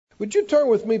Would you turn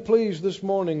with me, please, this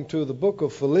morning to the book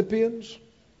of Philippians?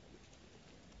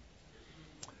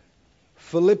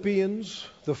 Philippians,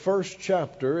 the first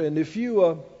chapter. And if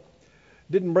you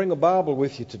didn't bring a Bible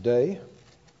with you today,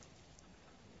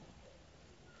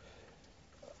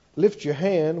 lift your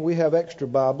hand. We have extra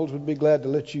Bibles. We'd be glad to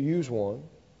let you use one.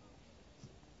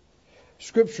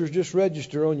 Scriptures just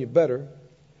register on you better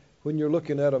when you're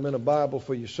looking at them in a Bible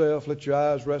for yourself. Let your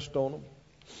eyes rest on them.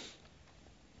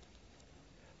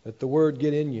 Let the Word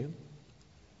get in you.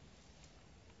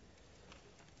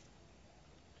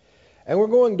 And we're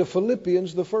going to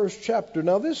Philippians, the first chapter.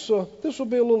 Now this will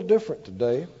be a little different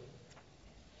today.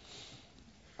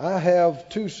 I have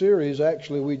two series,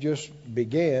 actually, we just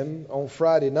began. On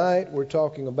Friday night, we're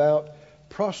talking about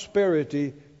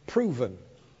prosperity proven.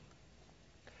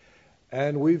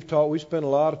 And we spent a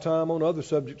lot of time on other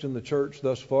subjects in the church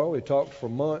thus far. We talked for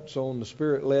months on the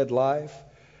Spirit-led life.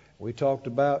 We talked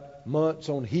about months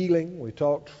on healing. We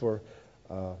talked for,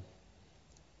 a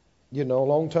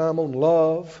long time on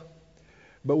love.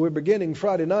 But we're beginning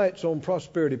Friday nights on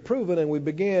prosperity proven, and we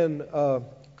began a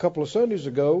couple of Sundays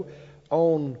ago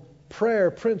on prayer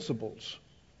principles.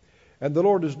 And the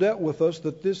Lord has dealt with us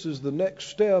that this is the next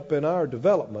step in our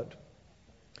development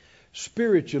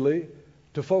spiritually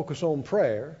to focus on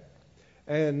prayer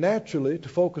and naturally to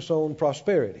focus on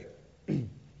prosperity.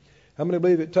 How many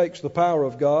believe it takes the power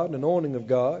of God and anointing of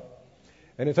God,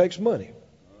 and it takes money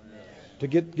to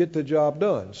get the job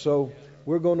done? So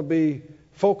we're going to be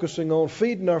focusing on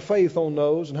feeding our faith on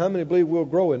those. And how many believe we'll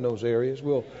grow in those areas?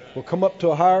 We'll come up to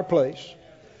a higher place.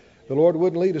 The Lord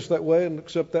wouldn't lead us that way,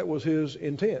 except that was His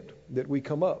intent, that we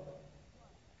come up.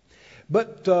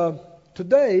 But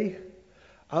today,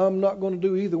 I'm not going to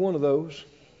do either one of those.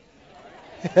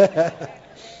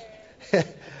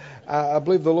 I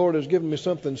believe the Lord has given me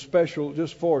something special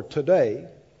just for today.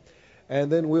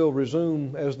 And then we'll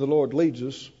resume as the Lord leads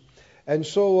us. And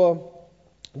so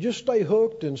just stay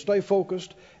hooked and stay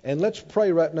focused. And let's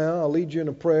pray right now. I'll lead you in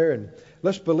a prayer. And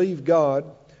let's believe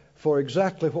God for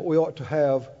exactly what we ought to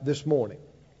have this morning.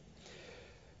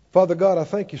 Father God, I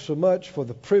thank you so much for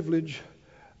the privilege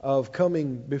of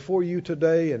coming before you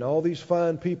today and all these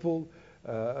fine people,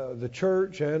 the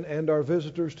church and our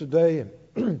visitors today. And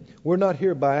we're not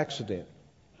here by accident.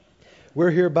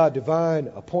 We're here by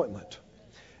divine appointment.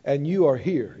 And you are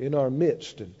here in our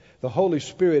midst. And the Holy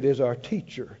Spirit is our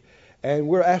teacher. And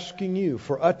we're asking you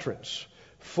for utterance,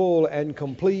 full and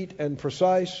complete and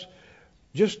precise.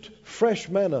 Just fresh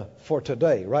manna for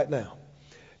today, right now.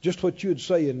 Just what you'd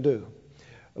say and do.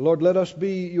 Lord, let us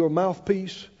be your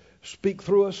mouthpiece. Speak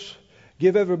through us.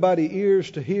 Give everybody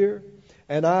ears to hear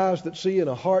and eyes that see and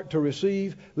a heart to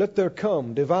receive. Let there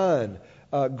come divine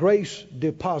grace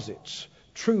deposits,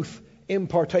 truth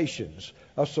impartations,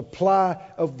 a supply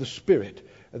of the Spirit,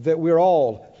 that we're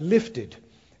all lifted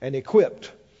and equipped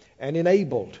and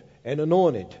enabled and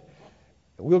anointed.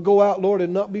 We'll go out, Lord,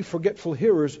 and not be forgetful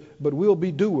hearers, but we'll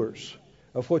be doers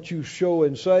of what you show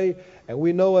and say. And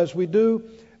we know as we do,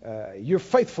 you're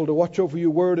faithful to watch over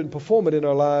your word and perform it in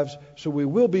our lives, so we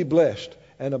will be blessed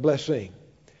and a blessing.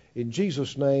 In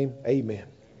Jesus' name, amen.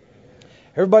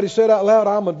 Everybody said out loud,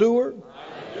 I'm a doer.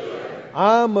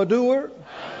 I'm a doer.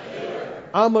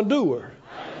 I'm a doer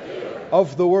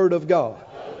of the Word of God.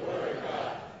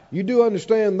 You do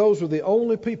understand those are the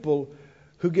only people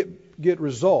who get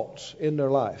results in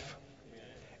their life.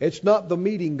 It's not the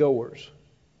meeting goers.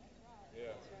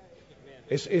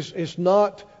 It's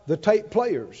not the tape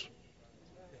players.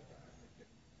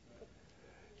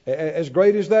 As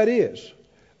great as that is.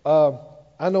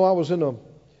 I know I was in a...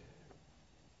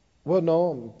 Well, no,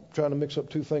 I'm trying to mix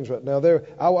up two things right now.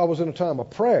 I was in a time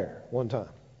of prayer one time.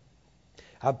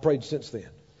 I've prayed since then.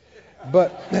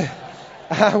 But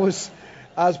I was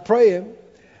praying,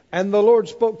 and the Lord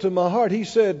spoke to my heart. He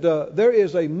said, there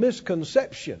is a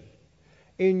misconception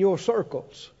in your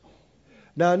circles.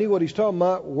 Now, I knew what he's talking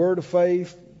about, word of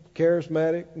faith,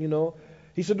 charismatic,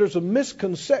 He said, there's a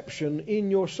misconception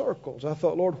in your circles. I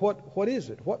thought, Lord, what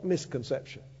is it? What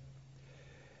misconception?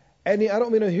 And I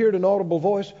don't mean to hear it in an audible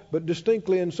voice, but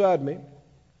distinctly inside me.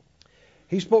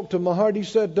 He spoke to my heart. He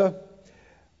said,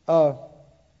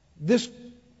 this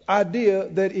idea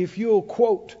that if you'll,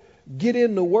 quote, get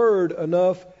in the Word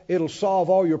enough, it'll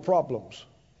solve all your problems.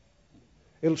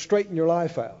 It'll straighten your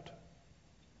life out.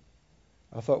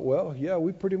 I thought, well, yeah,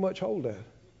 we pretty much hold that.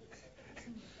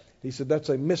 He said, that's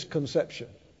a misconception.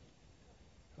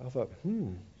 I thought,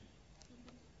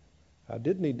 I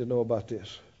did need to know about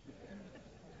this.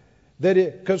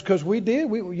 Because we did,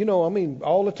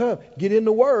 all the time. Get in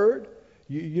the Word,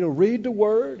 read the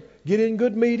Word, get in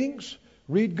good meetings,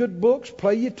 read good books,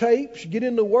 play your tapes, get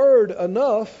in the Word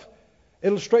enough,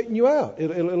 It'll straighten you out.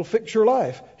 It'll fix your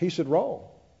life. He said, wrong.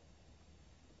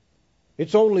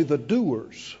 It's only the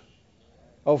doers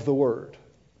of the word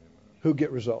who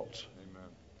get results.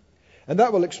 And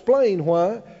that will explain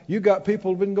why you got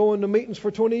people who've been going to meetings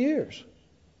for 20 years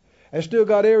and still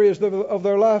got areas of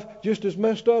their life just as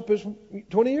messed up as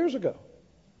 20 years ago.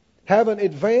 Haven't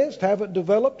advanced, haven't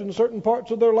developed in certain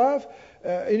parts of their life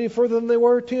any further than they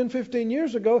were 10, 15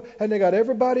 years ago. And they got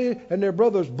everybody and their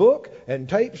brother's book and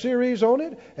tape series on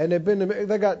it. And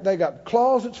they got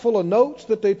closets full of notes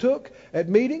that they took at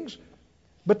meetings.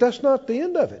 But that's not the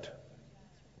end of it.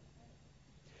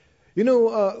 You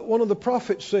know, one of the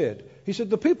prophets said, he said,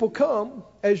 the people come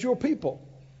as your people.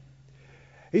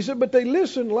 He said, but they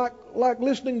listen like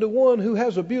listening to one who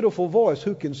has a beautiful voice,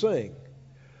 who can sing.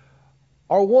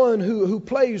 Or one who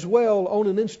plays well on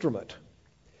an instrument.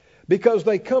 Because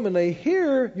they come and they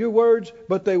hear your words,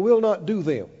 but they will not do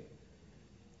them.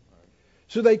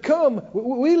 So they come,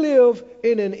 we live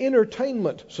in an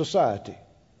entertainment society.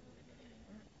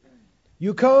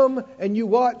 You come and you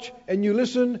watch and you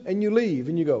listen and you leave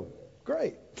and you go,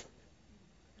 great.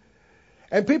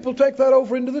 And people take that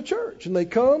over into the church and they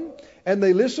come and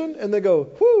they listen and they go,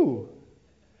 whoo,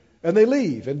 and they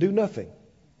leave and do nothing.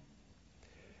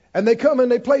 And they come and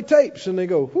they play tapes and they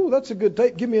go, whoo, that's a good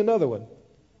tape. Give me another one.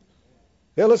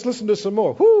 Yeah, let's listen to some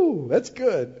more. Whoo, that's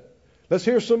good. Let's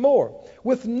hear some more.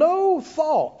 With no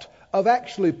thought of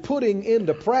actually putting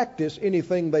into practice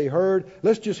anything they heard.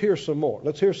 Let's just hear some more.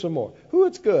 Let's hear some more. Whoo,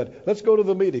 it's good. Let's go to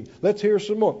the meeting. Let's hear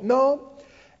some more. No.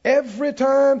 Every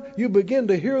time you begin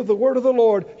to hear the word of the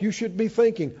Lord, you should be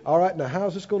thinking, all right, now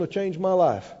how's this going to change my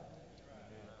life?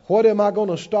 What am I going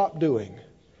to stop doing?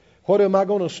 What am I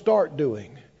going to start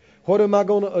doing? What am I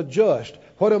going to adjust?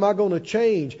 What am I going to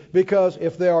change? Because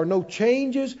if there are no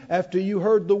changes after you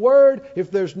heard the word, if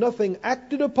there's nothing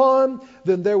acted upon,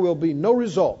 then there will be no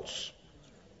results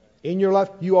in your life.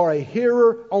 You are a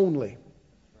hearer only.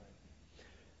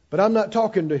 But I'm not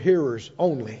talking to hearers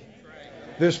only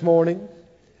this morning.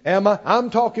 Am I?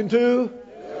 I'm talking to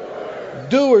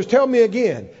doers. Tell me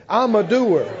again. I'm a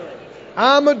doer.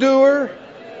 I'm a doer.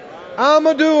 I'm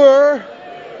a doer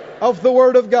of the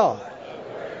Word of God.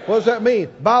 What does that mean?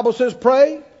 Bible says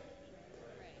pray.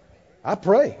 I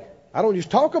pray. I don't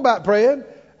just talk about praying.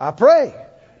 I pray.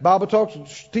 Bible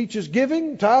teaches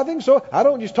giving, tithing. So I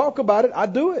don't just talk about it. I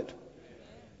do it.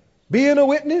 Being a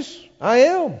witness, I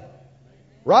am.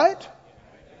 Right?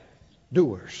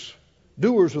 Doers.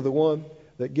 Doers are the one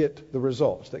that get the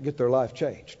results, that get their life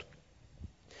changed.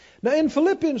 Now in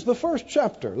Philippians, the first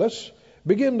chapter, let's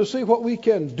begin to see what we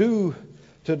can do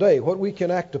today, what we can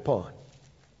act upon.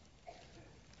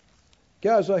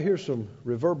 Guys, I hear some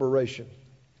reverberation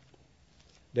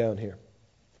down here.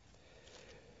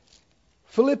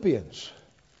 Philippians,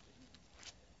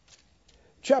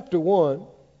 chapter 1,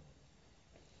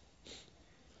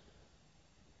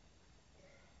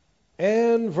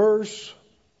 and verse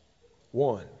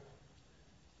 1.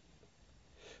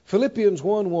 Philippians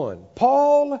 1:1.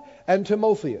 Paul and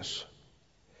Timotheus,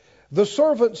 the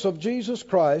servants of Jesus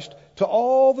Christ, to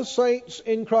all the saints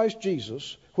in Christ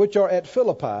Jesus, which are at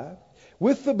Philippi,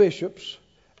 with the bishops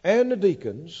and the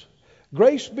deacons,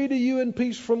 grace be to you and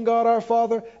peace from God our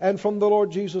Father and from the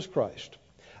Lord Jesus Christ.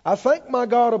 I thank my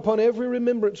God upon every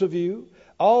remembrance of you,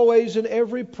 always in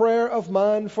every prayer of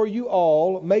mine for you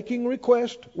all, making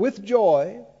request with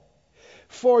joy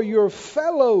for your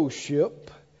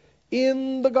fellowship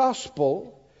in the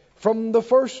gospel from the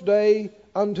first day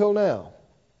until now,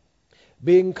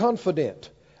 being confident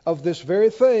of this very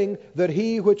thing, that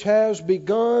he which has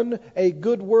begun a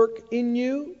good work in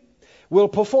you will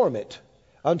perform it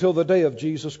until the day of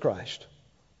Jesus Christ.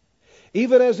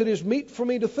 Even as it is meet for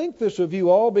me to think this of you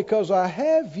all, because I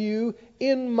have you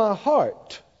in my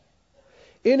heart,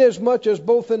 inasmuch as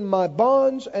both in my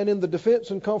bonds and in the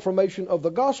defense and confirmation of the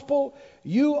gospel,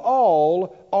 you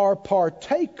all are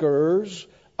partakers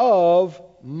of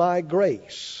my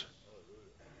grace.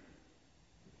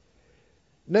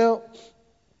 Now,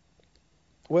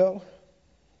 well,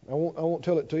 I won't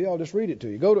tell it to you. I'll just read it to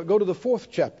you. Go to the 4th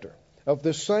chapter of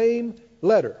this same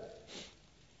letter.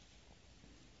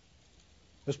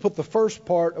 Let's put the first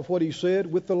part of what he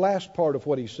said with the last part of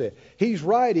what he said. He's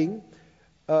writing.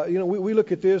 We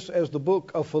look at this as the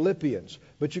book of Philippians,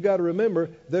 but you got to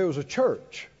remember there was a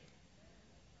church,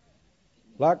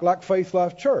 like Faith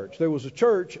Life Church. There was a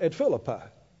church at Philippi,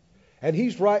 and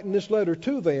he's writing this letter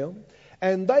to them,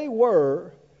 and they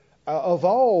were, of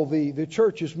all the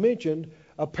churches mentioned,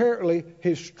 apparently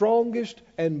his strongest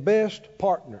and best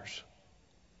partners.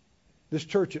 This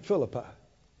church at Philippi.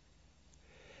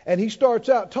 And he starts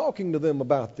out talking to them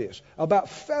about this, about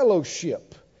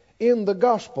fellowship in the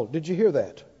gospel. Did you hear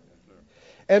that?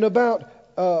 And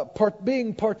about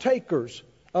being partakers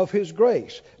of His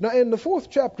grace. Now, in the 4th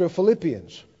chapter of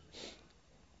Philippians,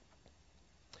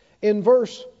 in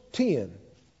verse 10,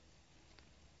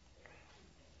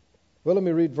 well, let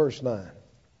me read verse 9.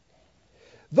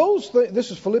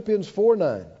 This is Philippians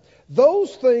 4:9.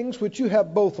 Those things which you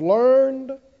have both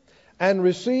learned and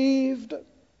received.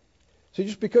 See,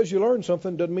 just because you learn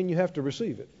something doesn't mean you have to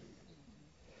receive it.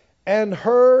 And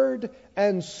heard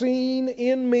and seen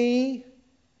in me.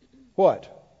 What?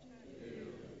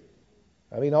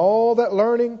 I mean, all that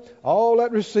learning, all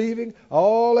that receiving,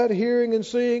 all that hearing and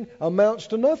seeing amounts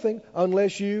to nothing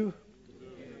unless you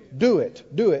do it.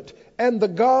 Do it. And the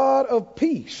God of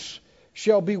peace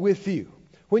shall be with you.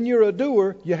 When you're a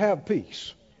doer, you have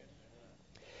peace.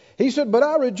 He said, but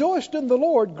I rejoiced in the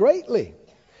Lord greatly,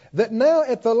 that now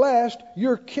at the last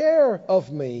your care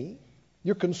of me,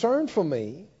 your concern for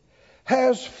me,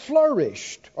 has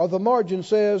flourished, or the margin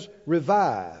says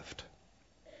revived.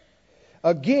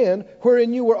 Again,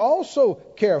 wherein you were also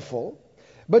careful,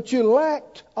 but you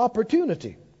lacked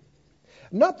opportunity.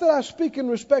 Not that I speak in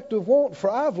respect of want,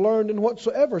 for I've learned in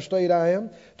whatsoever state I am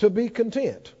to be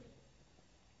content.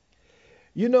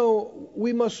 You know,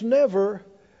 we must never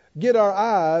get our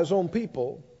eyes on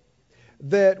people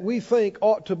that we think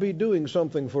ought to be doing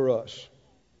something for us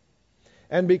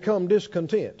and become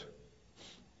discontent.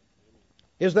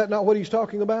 Is that not what he's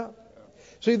talking about?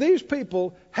 See, these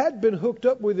people had been hooked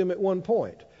up with him at one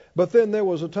point, but then there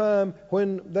was a time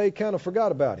when they kind of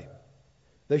forgot about him.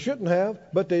 They shouldn't have,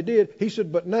 but they did. He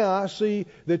said, but now I see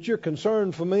that your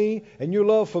concern for me and your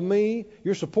love for me,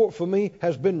 your support for me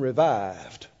has been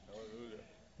revived.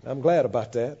 I'm glad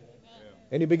about that.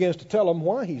 And he begins to tell them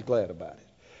why he's glad about it.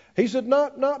 He said,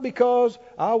 not because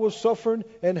I was suffering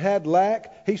and had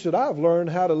lack. He said, I've learned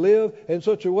how to live in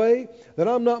such a way that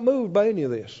I'm not moved by any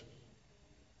of this.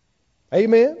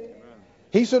 Amen?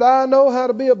 He said, I know how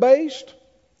to be abased.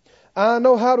 I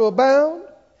know how to abound.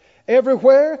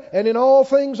 Everywhere and in all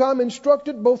things I'm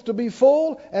instructed both to be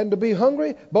full and to be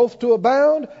hungry, both to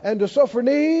abound and to suffer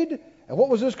need. And what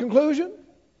was his conclusion?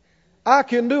 I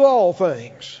can do all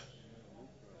things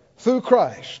through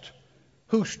Christ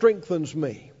who strengthens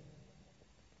me.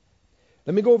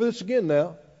 Let me go over this again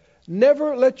now.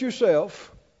 Never let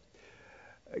yourself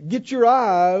get your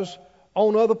eyes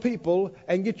on other people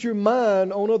and get your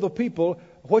mind on other people,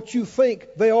 what you think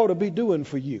they ought to be doing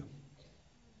for you.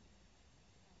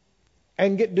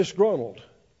 And get disgruntled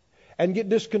and get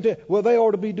discontent. Well, they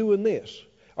ought to be doing this,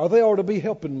 or they ought to be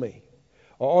helping me,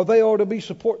 or they ought to be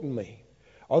supporting me,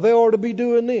 or they ought to be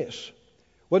doing this.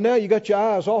 Well, now you got your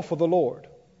eyes off of the Lord,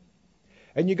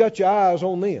 and you got your eyes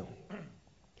on them.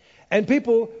 And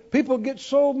people get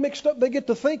so mixed up, they get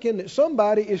to thinking that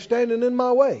somebody is standing in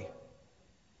my way.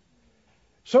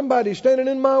 Somebody's standing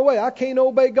in my way. I can't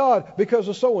obey God because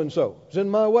of so-and-so is in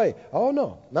my way. Oh,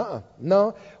 no.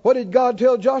 No. What did God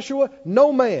tell Joshua?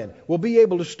 No man will be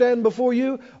able to stand before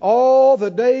you all the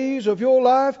days of your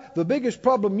life. The biggest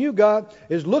problem you got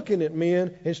is looking at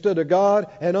men instead of God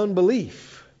and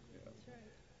unbelief.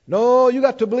 No, you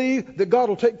got to believe that God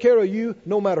will take care of you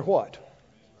no matter what.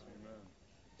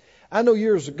 I know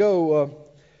years ago,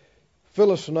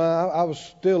 Phyllis and I was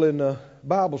still in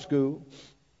Bible school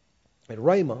at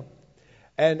Rhema,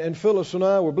 and Phyllis and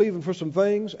I were believing for some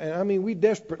things, and I mean we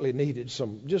desperately needed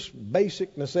some just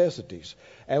basic necessities,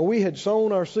 and we had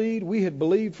sown our seed, we had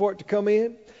believed for it to come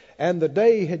in, and the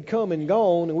day had come and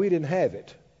gone and we didn't have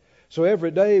it. So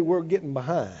every day we're getting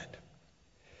behind.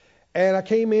 And I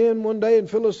came in one day and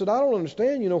Phyllis said, I don't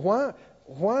understand,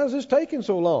 why is this taking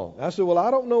so long? I said, well,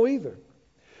 I don't know either,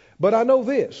 but I know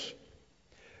this: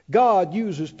 God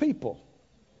uses people,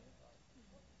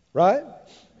 right?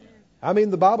 I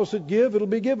mean, the Bible said, give, it'll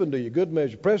be given to you. Good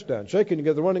measure, pressed down, shaken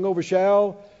together, running over,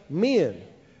 shall men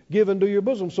give into your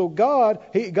bosom. So God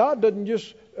doesn't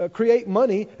just create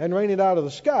money and rain it out of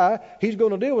the sky. He's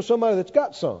going to deal with somebody that's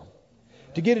got some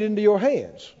to get it into your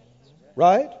hands,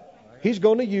 right? He's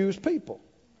going to use people.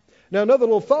 Now, another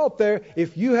little thought there,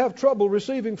 if you have trouble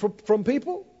receiving from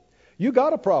people, you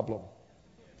got a problem.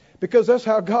 Because that's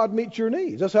how God meets your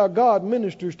needs. That's how God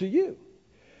ministers to you.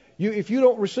 If you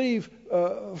don't receive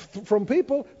from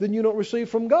people, then you don't receive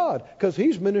from God, because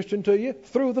He's ministering to you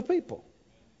through the people.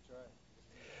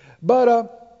 But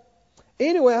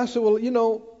anyway, I said,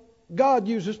 well, God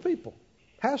uses people.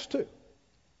 Has to.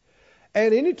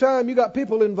 And anytime you got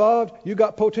people involved, you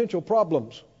got potential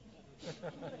problems.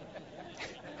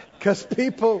 Because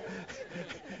people,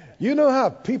 you know how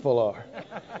people are,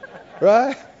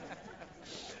 right?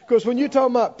 Because when you're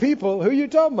talking about people, who are you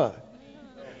talking about?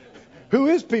 Who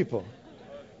is people?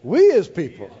 We is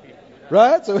people.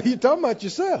 Right? So you're talking about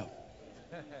yourself.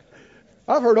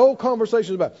 I've heard old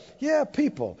conversations about,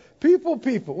 people.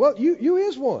 Well, you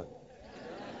is one.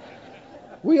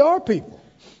 We are people.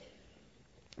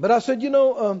 But I said,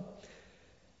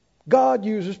 God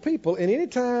uses people. And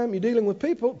anytime you're dealing with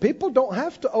people, people don't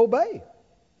have to obey.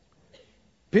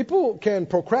 People can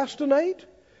procrastinate.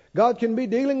 God can be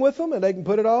dealing with them and they can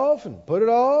put it off and put it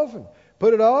off and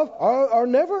put it off or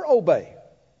never obey.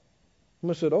 And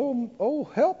I said, oh,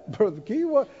 help, Brother Key.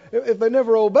 What? If they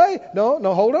never obey, no,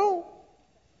 hold on.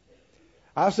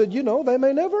 I said, they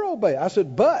may never obey. I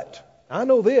said, but I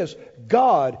know this,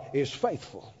 God is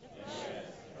faithful.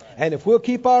 And if we'll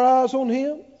keep our eyes on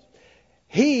Him,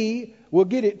 He will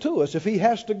get it to us. If He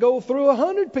has to go through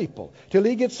 100 people till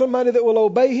He gets somebody that will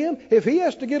obey Him, if He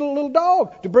has to get a little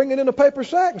dog to bring it in a paper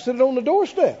sack and sit it on the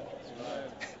doorstep,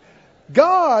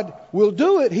 God will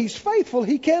do it. He's faithful.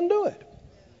 He can do it.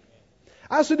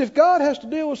 I said, if God has to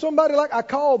deal with somebody like, I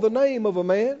called the name of a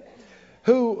man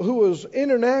who was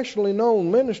internationally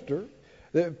known minister.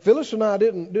 That Phyllis and I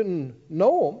didn't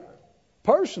know him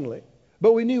personally,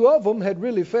 but we knew of them, had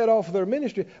really fed off of their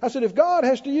ministry. I said, if God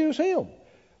has to use him,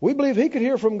 we believe he could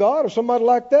hear from God or somebody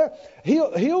like that,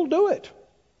 he'll do it.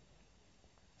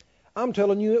 I'm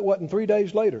telling you, it wasn't 3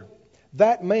 days later.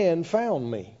 That man found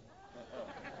me.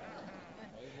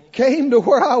 Came to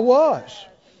where I was.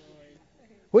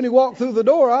 When he walked through the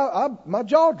door, my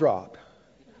jaw dropped.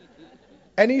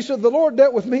 And he said, the Lord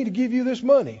dealt with me to give you this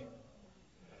money.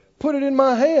 Put it in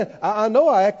my hand. I know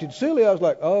I acted silly. I was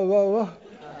like, oh.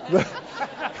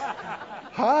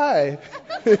 Hi.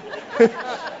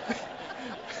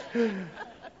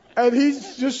 And he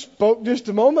just spoke just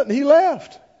a moment and he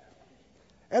left.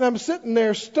 And I'm sitting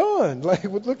there stunned, like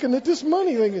looking at this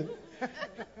money thinking,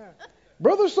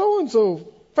 Brother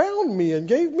so-and-so found me and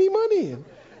gave me money.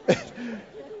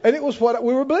 And it was what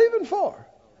we were believing for.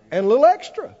 And a little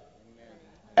extra.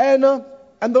 And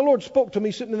the Lord spoke to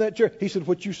me sitting in that chair. He said,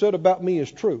 what you said about me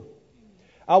is true.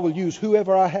 I will use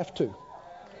whoever I have to.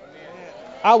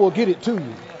 I will get it to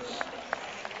you.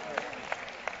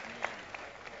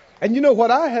 And you know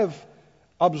what I have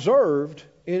observed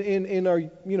in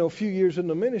our few years in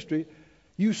the ministry,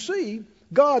 you see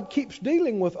God keeps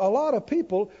dealing with a lot of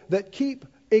people that keep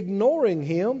ignoring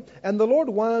Him, and the Lord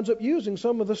winds up using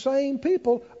some of the same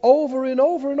people over and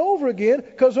over and over again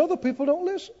because other people don't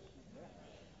listen.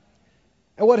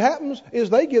 And what happens is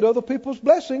they get other people's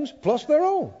blessings plus their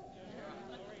own.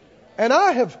 And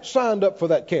I have signed up for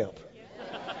that camp.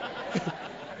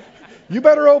 You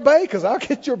better obey because I'll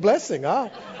get your blessing.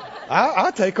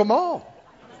 I'll take them all.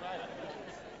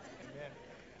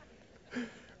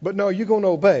 But no, you're going to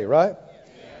obey, right?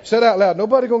 Say it out loud.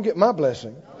 Nobody going to get my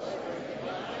blessing.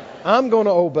 I'm going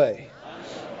to obey.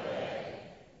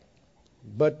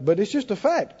 But it's just a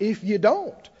fact. If you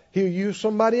don't, He'll use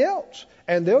somebody else.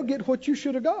 And they'll get what you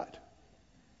should have got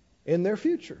in their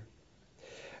future.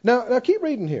 Now keep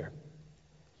reading here.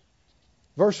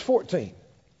 Verse 14.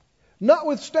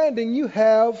 Notwithstanding, you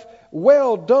have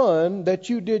well done that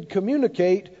you did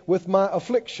communicate with my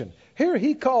affliction. Here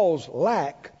he calls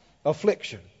lack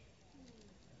affliction.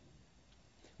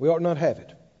 We ought not have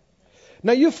it.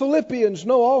 Now you Philippians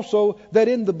know also that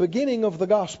in the beginning of the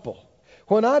gospel,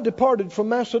 when I departed from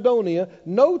Macedonia,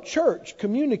 no church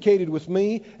communicated with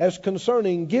me as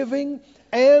concerning giving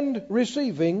and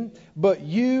receiving, but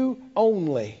you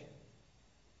only.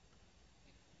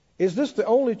 Is this the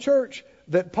only church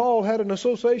that Paul had an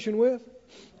association with?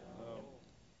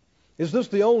 Is this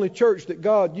the only church that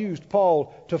God used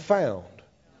Paul to found,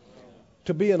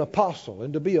 to be an apostle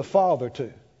and to be a father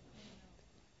to?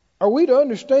 Are we to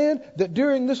understand that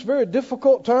during this very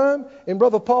difficult time in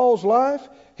Brother Paul's life,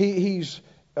 he's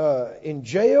in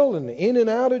jail and in and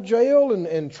out of jail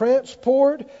and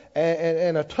transport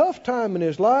and a tough time in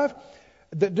his life,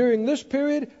 that during this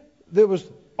period there was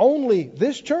only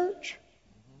this church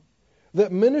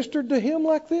that ministered to him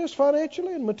like this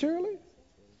financially and materially?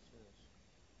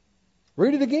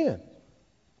 Read it again.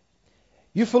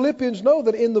 You Philippians know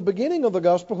that in the beginning of the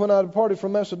gospel, when I departed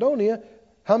from Macedonia,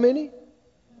 how many?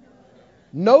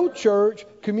 No church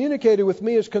communicated with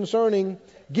me as concerning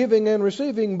giving and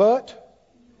receiving, but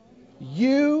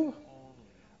you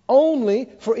only.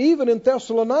 For even in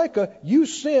Thessalonica, you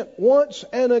sent once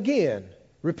and again,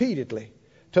 repeatedly,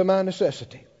 to my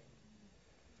necessity.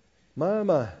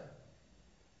 My.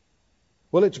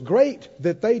 Well, it's great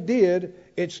that they did.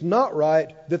 It's not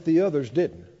right that the others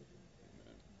didn't.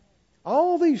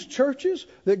 All these churches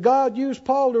that God used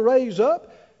Paul to raise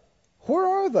up, where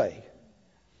are they?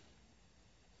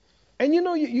 And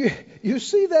you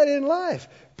see that in life.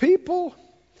 People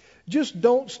just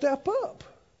don't step up.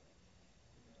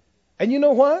 And you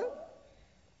know why?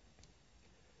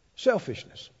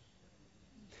 Selfishness.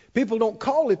 People don't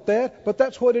call it that, but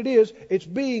that's what it is. It's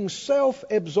being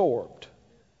self-absorbed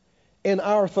in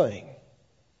our thing.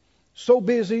 So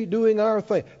busy doing our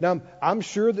thing. Now, I'm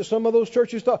sure that some of those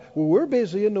churches thought, well, we're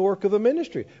busy in the work of the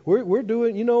ministry. We're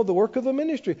doing, the work of the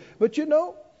ministry. But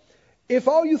if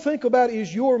all you think about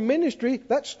is your ministry,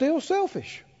 that's still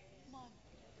selfish.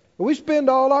 We spend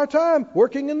all our time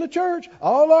working in the church.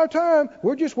 All our time,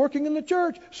 we're just working in the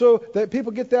church. So that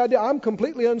people get the idea, I'm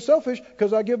completely unselfish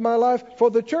because I give my life for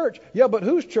the church. Yeah, but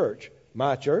whose church?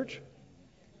 My church.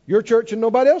 Your church and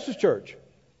nobody else's church.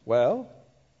 Well,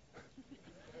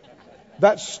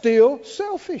 that's still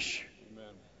selfish.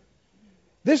 Amen.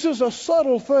 This is a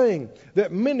subtle thing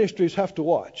that ministries have to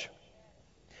watch.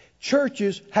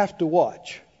 Churches have to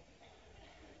watch.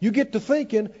 You get to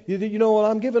thinking, well,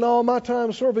 I'm giving all my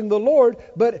time serving the Lord,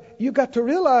 but you got to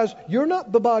realize you're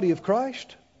not the body of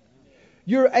Christ.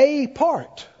 You're a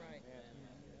part.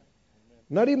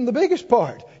 Not even the biggest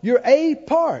part. You're a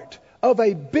part of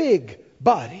a big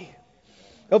body,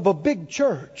 of a big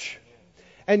church.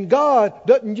 And God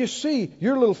doesn't just see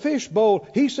your little fishbowl,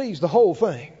 He sees the whole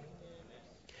thing.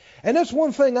 And that's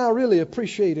one thing I really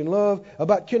appreciate and love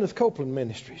about Kenneth Copeland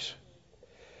Ministries.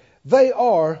 They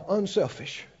are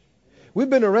unselfish. We've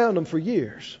been around them for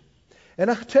years. And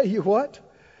I tell you what,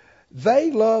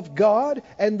 they love God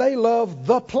and they love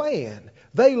the plan.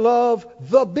 They love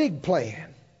the big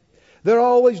plan. They're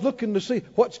always looking to see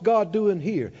what's God doing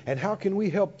here and how can we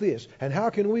help this and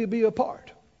how can we be a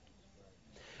part.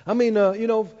 I mean,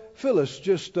 Phyllis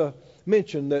just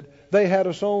mentioned that they had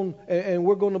us on and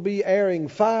we're going to be airing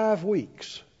 5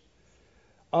 weeks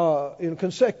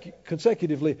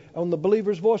consecutively on the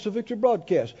Believer's Voice of Victory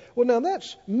broadcast. Well, now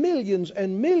that's millions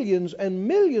and millions and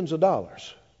millions of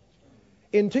dollars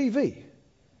in TV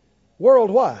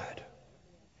worldwide.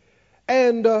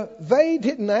 And they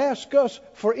didn't ask us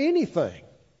for anything.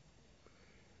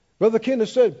 Brother Kenneth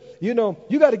said, you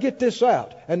got to get this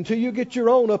out. Until you get your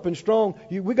own up and strong,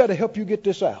 we got to help you get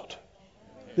this out.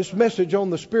 This message on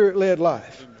the Spirit-led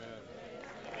life.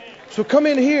 So come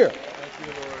in here.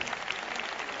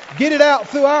 Get it out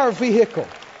through our vehicle.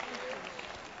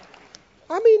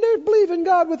 I mean, they're believing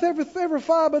God with every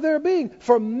fiber of their being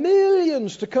for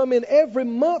millions to come in every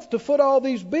month to foot all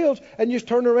these bills and just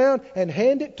turn around and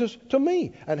hand it to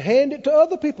me and hand it to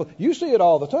other people. You see it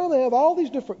all the time. They have all these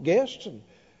different guests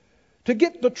to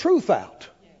get the truth out.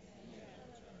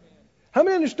 How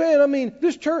many understand? I mean,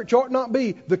 this church ought not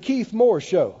be the Keith Moore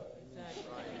show.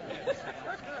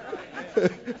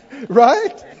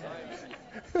 Right?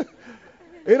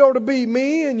 It ought to be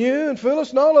me and you and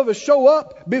Phyllis and all of us show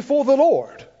up before the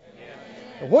Lord.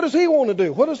 What does He want to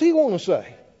do? What does He want to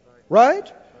say? Right?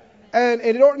 And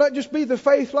it ought not just be the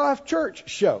Faith Life Church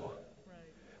show.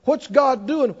 What's God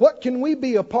doing? What can we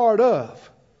be a part of?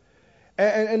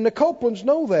 And the Copelands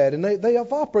know that, and they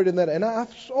have operated in that. And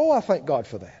I thank God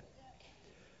for that.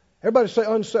 Everybody say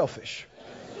unselfish.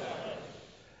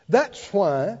 That's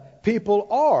why people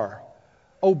are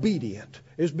obedient,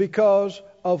 is because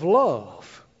of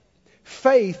love.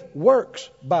 Faith works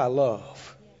by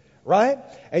love. Right?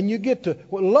 And you get to,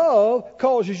 love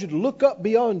causes you to look up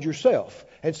beyond yourself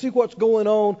and see what's going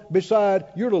on beside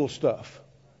your little stuff.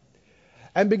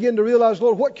 And begin to realize,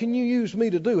 Lord, what can you use me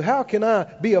to do? How can I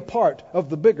be a part of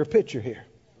the bigger picture here?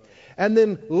 And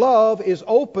then love is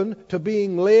open to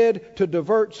being led to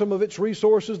divert some of its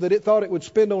resources that it thought it would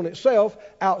spend on itself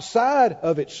outside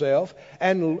of itself.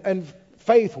 And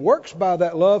faith works by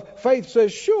that love. Faith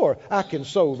says, sure, I can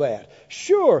sow that.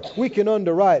 Sure, we can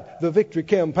underwrite the victory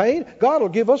campaign. God will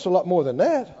give us a lot more than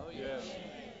that. Oh, yeah.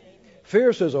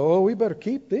 Fear says, we better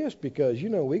keep this because,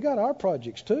 we got our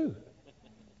projects too.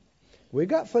 We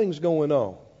got things going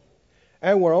on.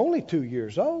 And we're only 2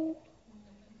 years old.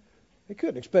 They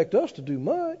couldn't expect us to do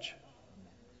much.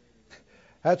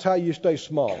 That's how you stay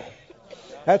small.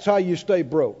 That's how you stay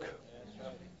broke.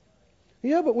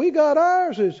 Yeah, but we got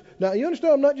ours. Now, you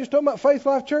understand, I'm not just talking about Faith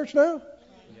Life Church now.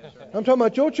 I'm talking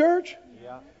about your church.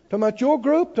 Talking about your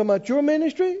group. Talking about your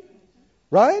ministry.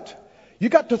 Right? You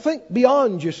got to think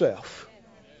beyond yourself.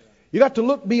 You got to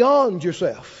look beyond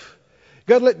yourself.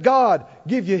 You got to let God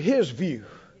give you His view.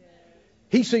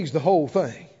 He sees the whole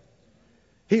thing.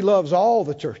 He loves all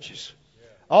the churches,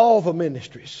 all the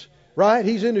ministries, right?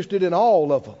 He's interested in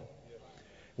all of them.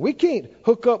 We can't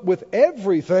hook up with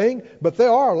everything, but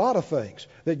there are a lot of things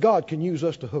that God can use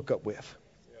us to hook up with.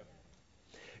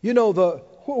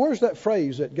 Where's that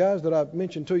phrase that, guys, that I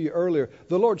mentioned to you earlier?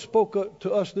 The Lord spoke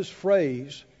to us this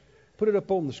phrase. Put it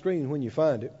up on the screen when you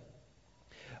find it.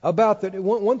 About that,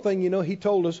 one thing, He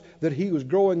told us that He was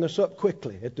growing us up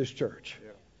quickly at this church.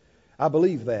 I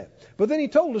believe that. But then he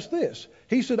told us this.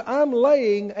 He said, I'm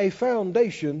laying a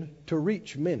foundation to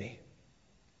reach many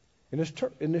in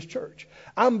this church.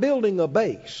 I'm building a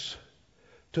base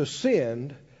to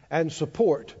send and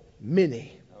support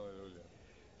many. Hallelujah.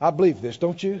 I believe this,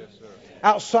 don't you? Yes, sir.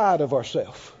 Outside of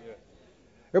ourselves. Yeah.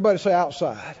 Everybody say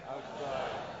outside. Outside.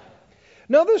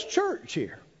 Now this church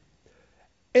here,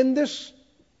 in this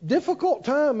difficult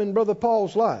time in Brother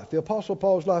Paul's life, the Apostle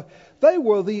Paul's life, they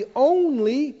were the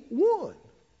only one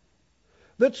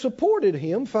that supported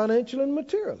him financially and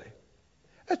materially.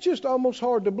 That's just almost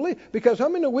hard to believe. Because how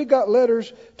many we got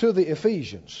letters to the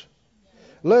Ephesians,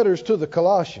 letters to the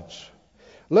Colossians,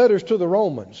 letters to the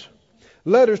Romans,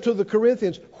 letters to the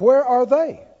Corinthians. Where are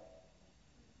they?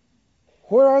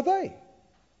 Where are they?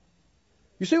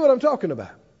 You see what I'm talking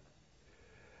about?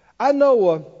 I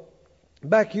know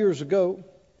back years ago,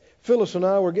 Phyllis and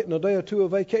I were getting a day or two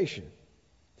of vacation.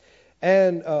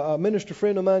 And a minister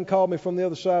friend of mine called me from the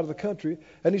other side of the country.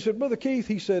 And he said, Brother Keith,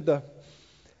 he said,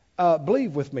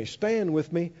 believe with me, stand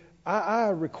with me. I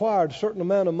required a certain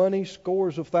amount of money,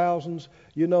 scores of thousands,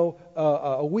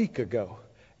 a week ago.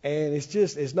 And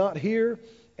it's not here.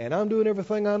 And I'm doing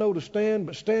everything I know to stand,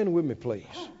 but stand with me, please.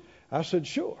 I said,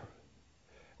 sure.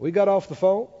 We got off the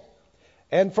phone.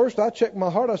 And first I checked my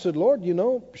heart. I said, Lord,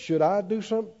 should I do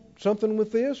something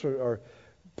with this or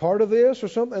part of this or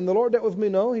something? And the Lord dealt with me.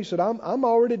 No, he said, I'm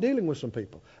already dealing with some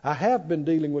people. I have been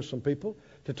dealing with some people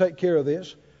to take care of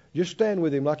this. Just stand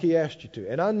with him like he asked you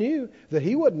to. And I knew that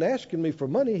he wasn't asking me for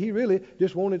money. He really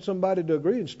just wanted somebody to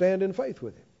agree and stand in faith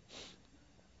with him.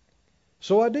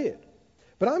 So I did.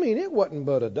 But it wasn't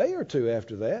but a day or two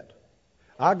after that.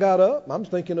 I got up. I'm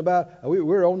thinking about,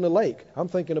 we're on the lake. I'm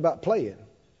thinking about playing.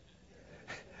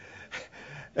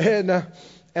 And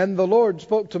the Lord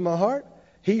spoke to my heart.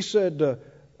 He said,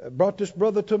 brought this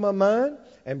brother to my mind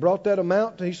and brought that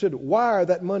amount. He said, wire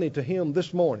that money to him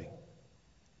this morning.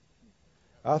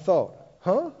 I thought,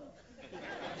 huh?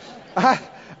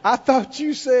 I thought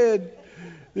you said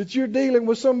that you're dealing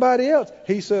with somebody else.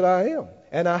 He said, I am.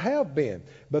 And I have been.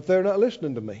 But they're not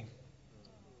listening to me.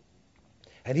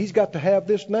 And he's got to have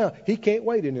this now. He can't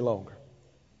wait any longer.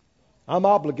 I'm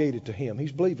obligated to him.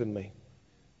 He's believing me.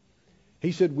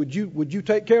 He said, would you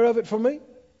take care of it for me?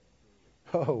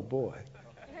 Oh, boy.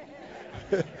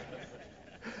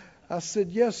 I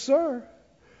said, yes, sir.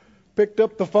 Picked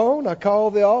up the phone. I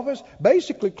called the office.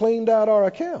 Basically cleaned out our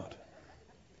account.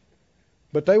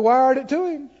 But they wired it to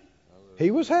him. He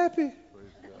was happy.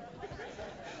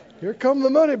 Here come the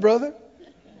money, brother.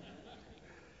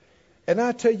 And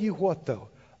I tell you what, though.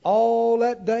 All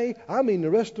that day, the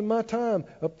rest of my time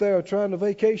up there trying to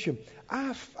vacation,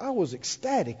 I was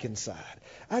ecstatic inside.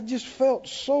 I just felt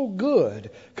so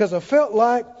good because I felt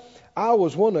like I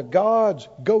was one of God's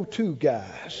go-to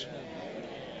guys.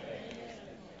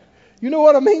 You know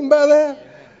what I mean by that?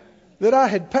 That I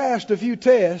had passed a few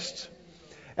tests,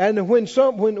 and when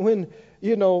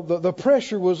the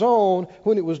pressure was on,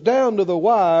 when it was down to the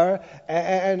wire,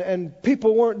 and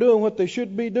people weren't doing what they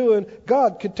should be doing,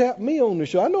 God could tap me on the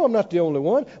shoulder. I know I'm not the only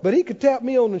one, but He could tap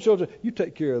me on the shoulder. You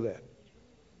take care of that.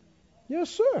 Yes,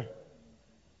 sir.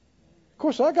 Of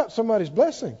course, I got somebody's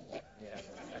blessing.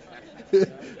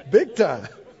 Big time.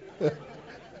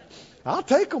 I'll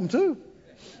take them too.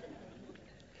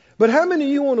 But how many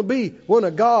of you want to be one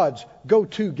of God's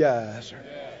go-to guys or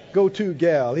go-to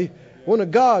gal? One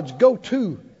of God's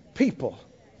go-to people.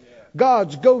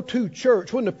 God's go-to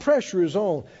church. When the pressure is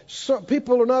on, some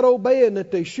people are not obeying that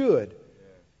they should.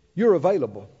 You're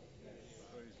available.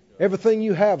 Everything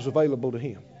you have is available to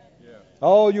Him.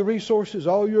 All your resources,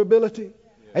 all your ability.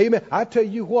 Amen. I tell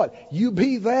you what, you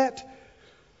be that,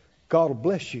 God will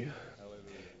bless you.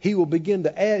 He will begin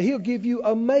to add. He'll give you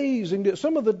amazing deals.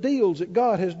 Some of the deals that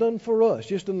God has done for us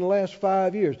just in the last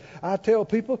 5 years. I tell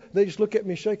people, they just look at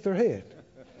me and shake their head.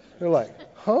 They're like,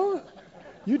 huh?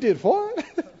 You did what?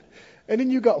 And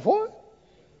then you got what?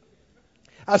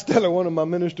 I was telling one of my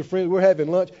minister friends, we're having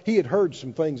lunch. He had heard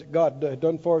some things that God had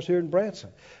done for us here in Branson.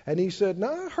 And he said,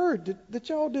 now I heard that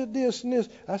y'all did this and this.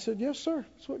 I said, yes, sir.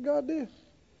 That's what God did.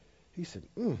 He said,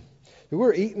 We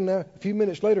were eating a few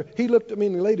minutes later. He looked at me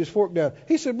and he laid his fork down.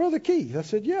 He said, Brother Keith. I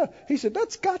said, yeah. He said,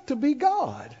 that's got to be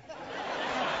God.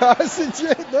 I said,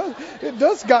 yeah, it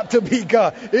does got to be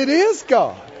God. It is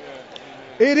God.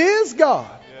 It is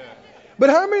God. But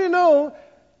how many know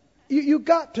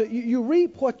you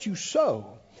reap what you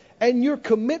sow, and your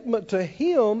commitment to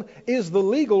Him is the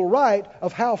legal right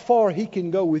of how far He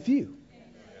can go with you.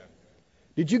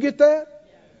 Did you get that?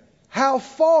 How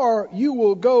far you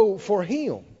will go for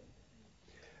Him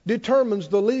determines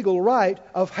the legal right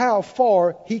of how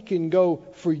far He can go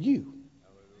for you.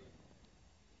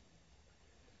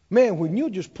 Man, when you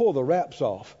just pull the wraps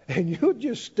off and you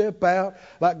just step out,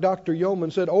 like Dr. Yeoman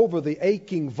said, over the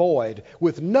aching void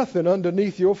with nothing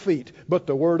underneath your feet but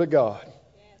the Word of God,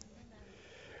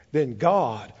 then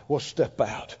God will step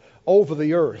out over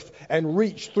the earth and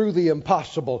reach through the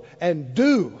impossible and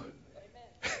do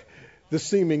the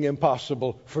seeming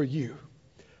impossible for you.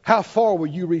 How far will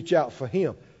you reach out for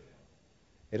Him?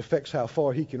 It affects how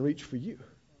far He can reach for you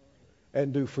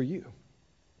and do for you.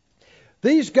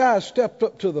 These guys stepped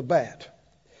up to the bat.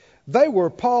 They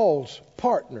were Paul's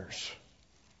partners.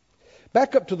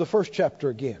 Back up to the first chapter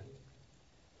again.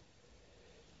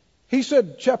 He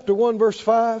said, chapter 1, verse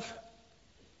 5,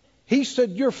 he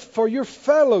said, for your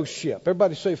fellowship.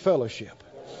 Everybody say fellowship.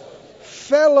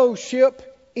 Fellowship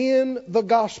in the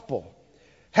gospel.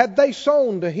 Had they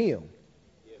sown to Him?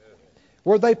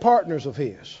 Were they partners of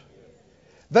His?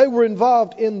 They were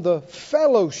involved in the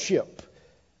fellowship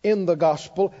in the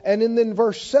gospel. And in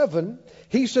verse 7,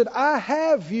 he said, I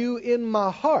have you in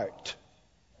my heart.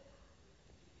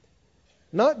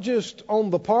 Not just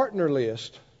on the partner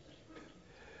list,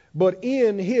 but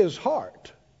in his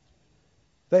heart.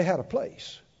 They had a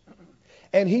place.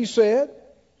 And he said,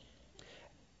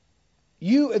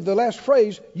 the last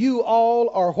phrase, you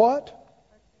all are what?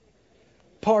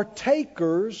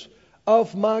 Partakers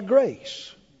of my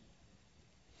grace.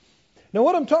 Now,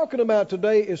 what I'm talking about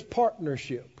today is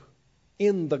partnership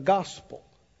in the gospel.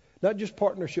 Not just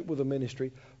partnership with a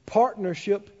ministry.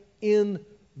 Partnership in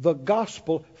the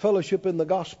gospel. Fellowship in the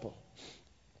gospel.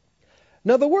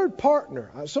 Now, the word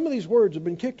partner, some of these words have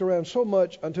been kicked around so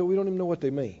much until we don't even know what they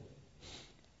mean.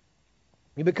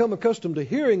 You become accustomed to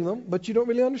hearing them, but you don't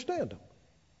really understand them.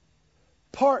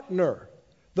 Partner.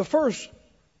 The first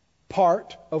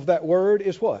part of that word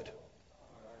is what?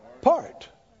 Part.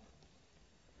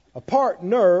 A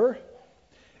partner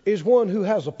is one who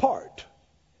has a part.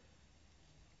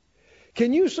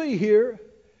 Can you see here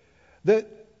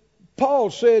that Paul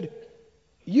said,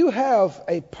 you have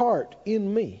a part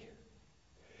in me.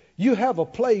 You have a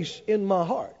place in my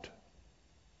heart.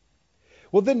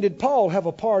 Well, then did Paul have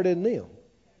a part in them?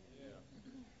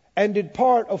 And did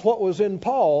part of what was in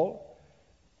Paul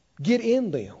get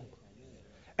in them?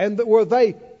 And were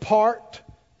they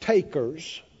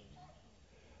partakers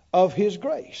of His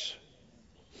grace?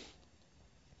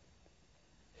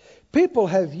 People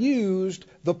have used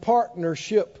the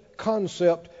partnership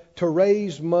concept to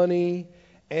raise money,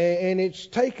 and it's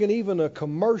taken even a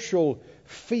commercial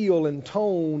feel and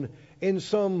tone in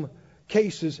some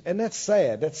cases, and that's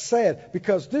sad. That's sad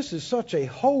because this is such a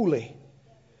holy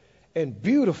and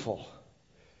beautiful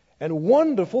and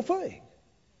wonderful thing.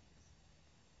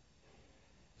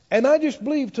 And I just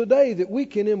believe today that we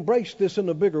can embrace this in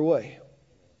a bigger way.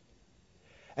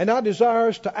 And I desire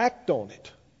us to act on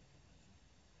it,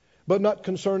 but not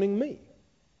concerning me.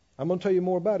 I'm going to tell you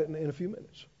more about it in a few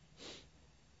minutes.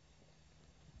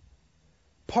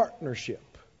 Partnership.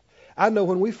 I know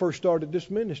when we first started this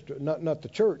ministry, not the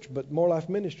church, but More Life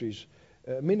Ministries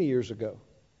many years ago,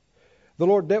 the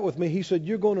Lord dealt with me. He said,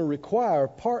 you're going to require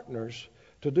partners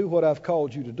to do what I've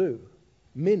called you to do.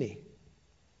 Many.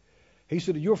 He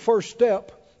said, your first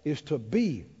step is to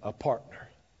be a partner.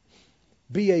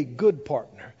 Be a good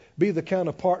partner. Be the kind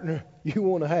of partner you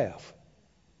want to have.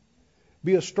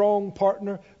 Be a strong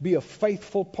partner. Be a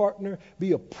faithful partner.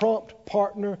 Be a prompt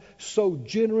partner. Sow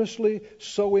generously.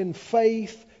 Sow in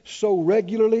faith. Sow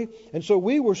regularly. And so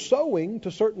we were sowing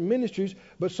to certain ministries,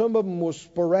 but some of them was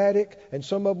sporadic, and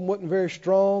some of them wasn't very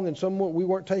strong, and some we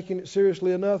weren't taking it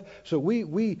seriously enough. So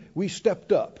we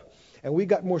stepped up. And we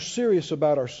got more serious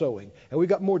about our sowing. And we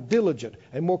got more diligent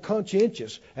and more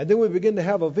conscientious. And then we began to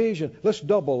have a vision. Let's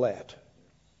double that.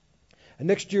 And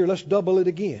next year, let's double it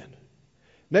again.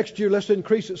 Next year, let's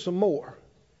increase it some more.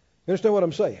 You understand what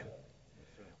I'm saying?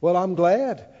 Well, I'm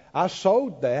glad I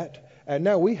sowed that. And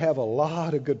now we have a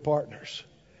lot of good partners.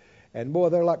 And boy,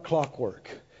 they're like clockwork.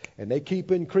 And they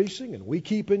keep increasing and we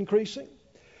keep increasing.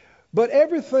 But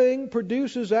everything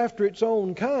produces after its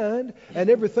own kind, and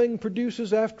everything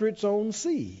produces after its own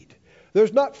seed.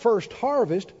 There's not first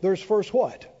harvest, there's first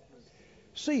what?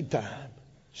 Seed time.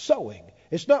 Sowing.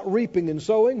 It's not reaping and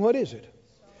sowing. What is it?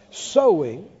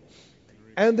 Sowing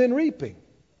and then reaping.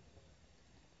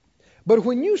 But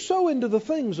when you sow into the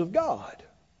things of God,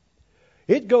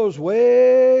 it goes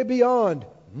way beyond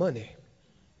money.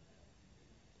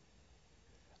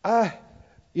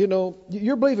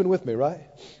 You're believing with me, right?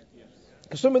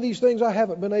 Some of these things I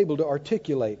haven't been able to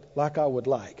articulate like I would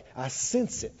like. I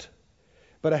sense it,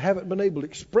 but I haven't been able to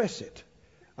express it.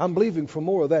 I'm believing for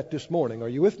more of that this morning. Are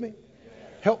you with me?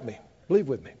 Help me. Believe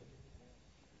with me.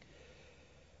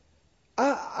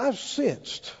 I've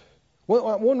sensed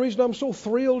One reason I'm so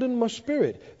thrilled in my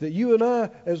spirit that you and I,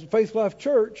 as Faith Life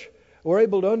Church, were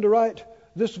able to underwrite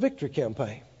this victory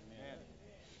campaign.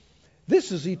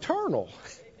 This is eternal.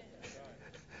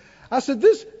 I said,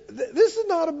 this is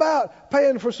not about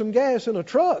paying for some gas in a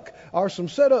truck or some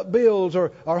setup bills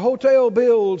or hotel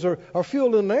bills or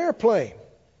fuel in an airplane.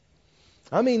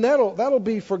 I mean, that'll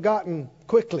be forgotten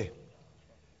quickly.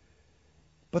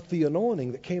 But the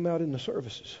anointing that came out in the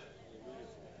services,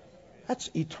 that's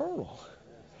eternal.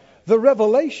 The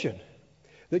revelation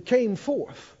that came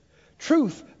forth,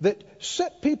 truth that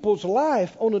set people's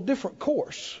life on a different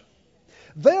course.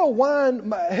 They'll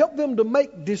help them to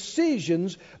make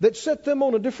decisions that set them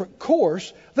on a different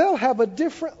course. They'll have a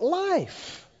different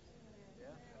life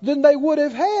than they would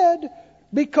have had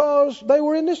because they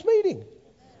were in this meeting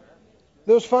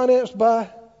that was financed by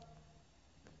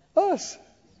us.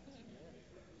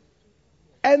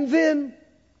 And then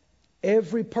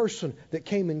every person that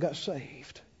came and got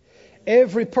saved,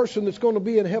 every person that's going to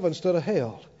be in heaven instead of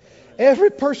hell,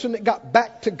 every person that got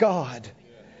back to God,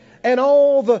 and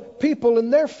all the people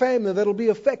in their family that'll be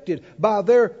affected by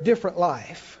their different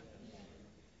life.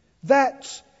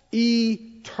 That's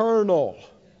eternal.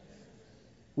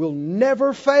 Will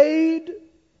never fade.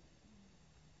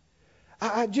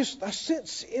 I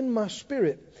sense in my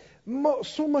spirit,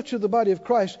 so much of the body of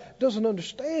Christ doesn't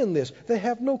understand this. They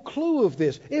have no clue of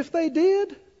this. If they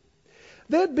did,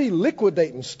 they'd be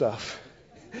liquidating stuff.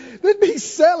 They'd be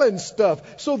selling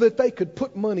stuff so that they could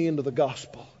put money into the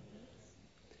gospel.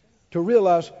 To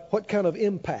realize what kind of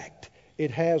impact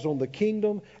it has on the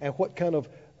kingdom and what kind of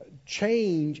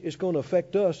change is going to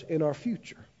affect us in our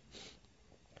future.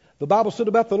 The Bible said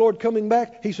about the Lord coming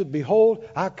back, He said, "Behold,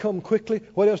 I come quickly."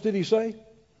 What else did He say?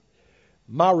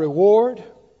 "My reward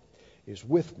is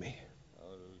with me."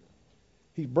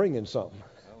 He's bringing something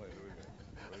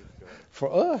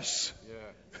for us.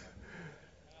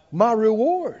 My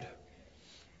reward.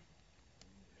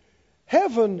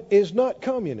 Heaven is not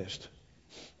communist.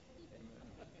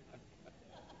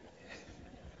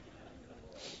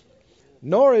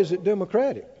 Nor is it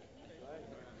democratic.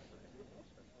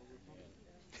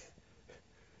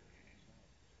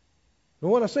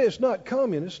 And when I say it's not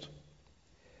communist,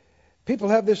 people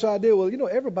have this idea, well,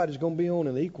 everybody's going to be on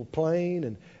an equal plane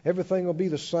and everything will be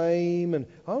the same. And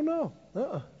oh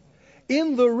no.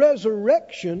 In the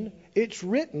resurrection, it's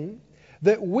written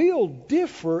that we'll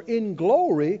differ in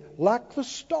glory like the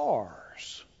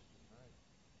stars.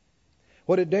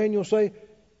 What did Daniel say?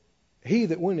 He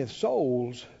that winneth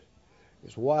souls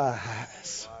is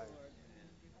wise.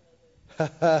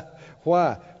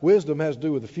 Why? Wisdom has to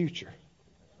do with the future.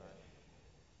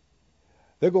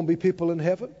 There are going to be people in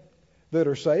heaven that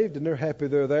are saved and they're happy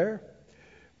they're there.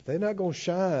 But they're not going to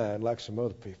shine like some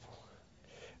other people.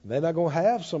 They're not going to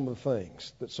have some of the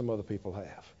things that some other people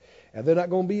have. And they're not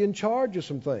going to be in charge of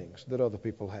some things that other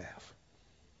people have.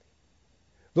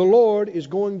 The Lord is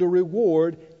going to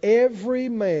reward every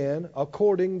man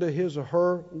according to his or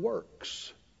her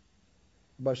works.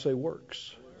 Everybody say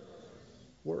works.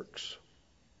 Works.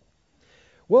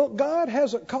 Well, God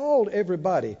hasn't called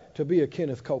everybody to be a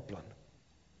Kenneth Copeland.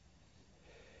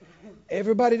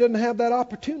 Everybody doesn't have that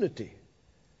opportunity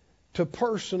to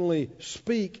personally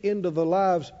speak into the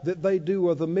lives that they do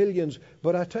or the millions.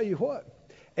 But I tell you what,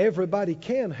 everybody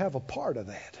can have a part of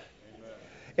that. Amen.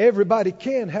 Everybody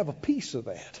can have a piece of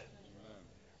that. Amen.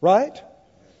 Right?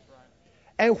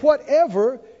 And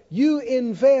whatever you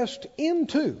invest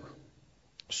into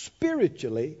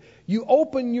spiritually, you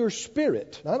open your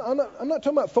spirit. I'm not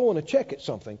talking about throwing a check at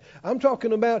something. I'm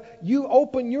talking about you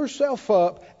open yourself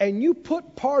up and you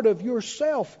put part of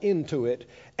yourself into it.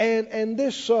 And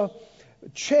this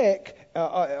check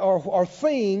or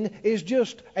thing is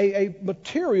just a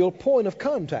material point of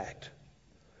contact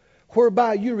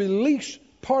whereby you release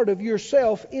part of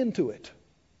yourself into it.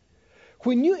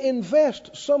 When you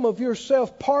invest some of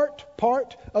yourself, part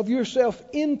of yourself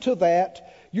into that,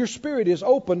 your spirit is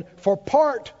open for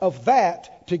part of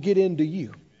that to get into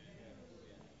you.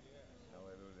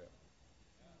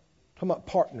 Talking about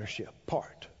partnership,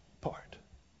 part.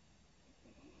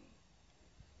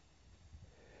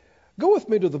 Go with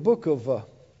me to the book of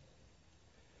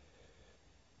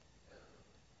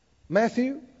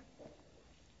Matthew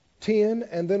 10,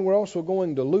 and then we're also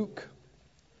going to Luke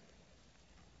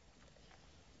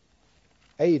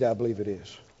 8, I believe it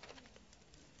is.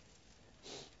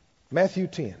 Matthew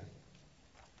 10.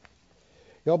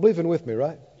 Y'all believing with me,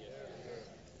 right? Yes.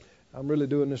 I'm really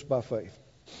doing this by faith.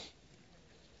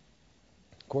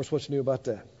 Of course, what's new about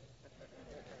that?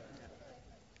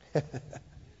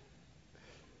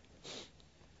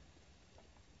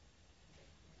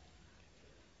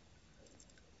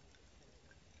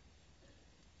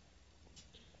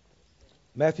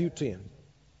 Matthew 10.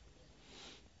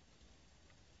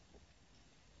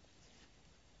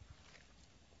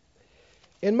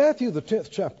 In Matthew, the 10th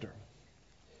chapter,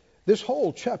 this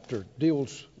whole chapter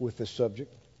deals with this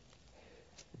subject.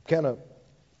 Kind of,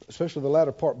 especially the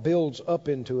latter part, builds up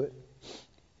into it.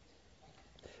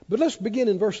 But let's begin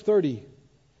in verse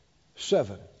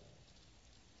 37.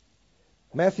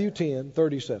 Matthew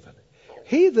 10:37.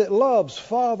 He that loves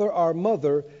father or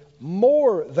mother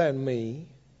more than me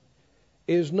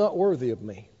is not worthy of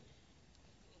me.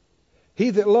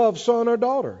 He that loves son or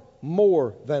daughter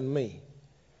more than me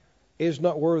is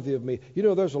not worthy of me. You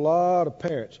know, there's a lot of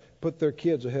parents put their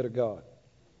kids ahead of God.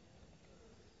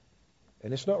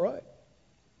 And it's not right.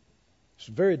 It's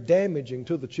very damaging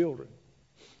to the children.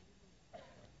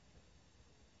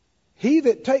 He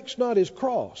that takes not his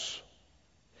cross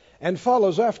and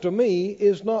follows after me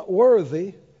is not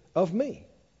worthy of me.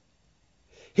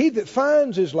 He that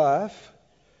finds his life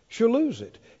shall lose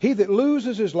it. He that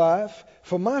loses his life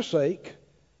for my sake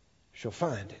shall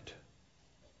find it.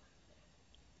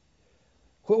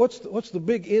 What's the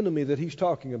big enemy that he's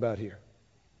talking about here?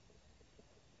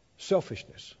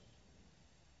 Selfishness.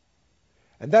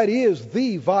 And that is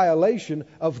the violation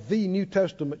of the New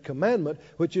Testament commandment,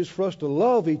 which is for us to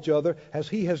love each other as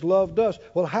he has loved us.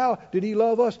 Well, how did he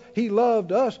love us? He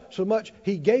loved us so much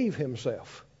he gave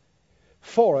himself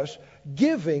for us.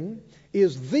 Giving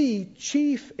is the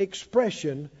chief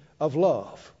expression of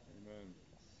love. Amen.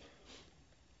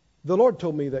 The Lord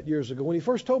told me that years ago. When he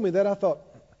first told me that, I thought,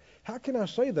 how can I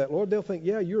say that, Lord? They'll think,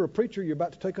 yeah, you're a preacher, you're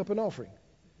about to take up an offering.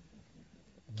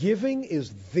 Giving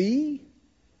is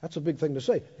that's a big thing to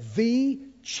say, the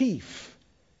chief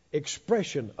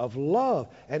expression of love.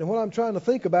 And when I'm trying to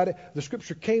think about it, the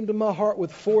scripture came to my heart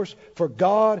with force. For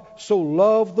God so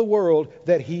loved the world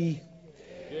that he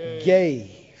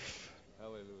gave.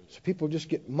 Hallelujah. So people just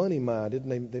get money-minded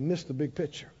and they miss the big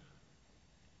picture.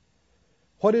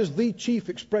 What is the chief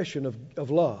expression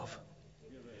of love?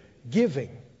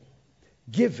 Giving.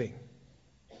 Giving.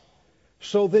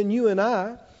 So then you and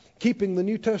I, keeping the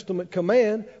New Testament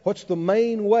command, what's the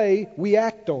main way we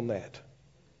act on that?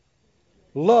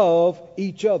 Love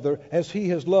each other as he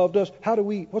has loved us.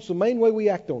 What's the main way we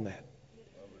act on that?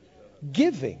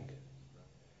 Giving.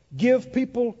 Give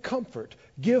people comfort.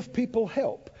 Give people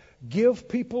help. Give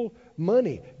people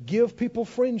money. Give people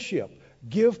friendship.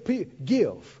 Give.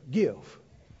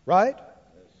 Right?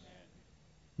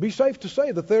 Be safe to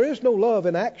say that there is no love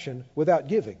in action without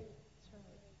giving.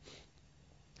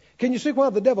 Can you see why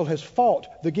the devil has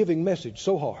fought the giving message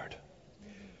so hard?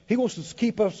 He wants to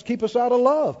keep us out of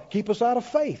love, keep us out of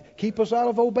faith, keep us out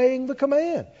of obeying the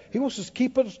command. He wants to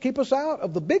keep us out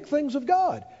of the big things of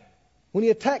God. When he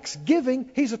attacks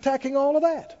giving, he's attacking all of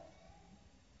that.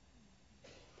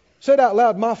 Say it out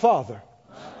loud, my Father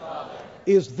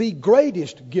is the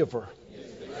greatest giver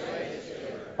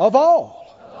of all.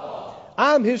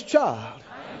 I'm his child.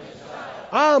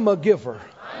 I'm a giver.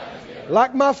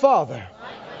 Like my Father.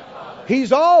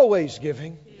 He's always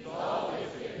giving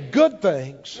good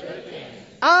things.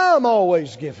 I'm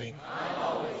always giving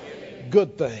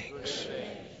good things.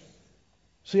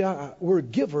 See, we're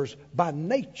givers by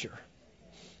nature.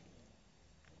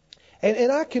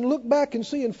 And I can look back and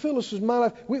see in Phyllis's my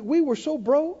life, we were so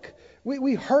broke.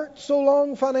 We hurt so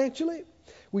long financially.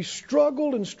 We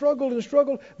struggled and struggled and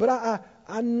struggled. But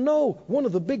I know one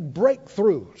of the big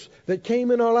breakthroughs that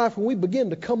came in our life when we began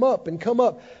to come up and come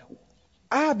up.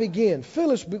 We began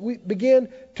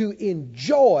to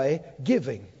enjoy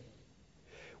giving.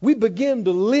 We began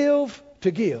to live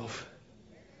to give.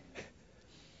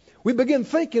 We began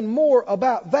thinking more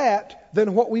about that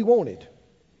than what we wanted.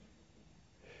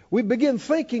 We began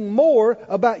thinking more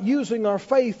about using our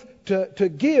faith to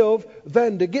give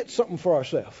than to get something for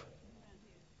ourselves.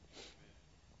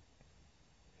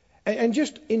 And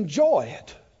just enjoy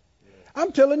it.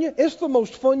 I'm telling you, it's the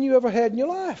most fun you ever had in your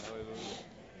life.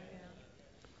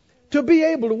 To be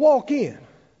able to walk in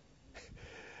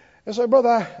and say,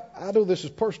 brother, I know this is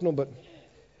personal, but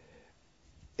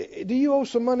do you owe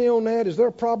some money on that? Is there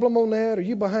a problem on that? Are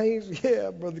you behind?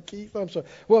 Yeah, Brother Keith, I'm sorry.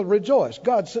 Well, rejoice.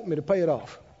 God sent me to pay it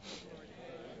off.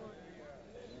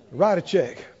 Write a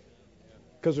check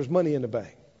because there's money in the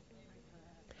bank.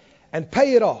 And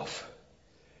pay it off.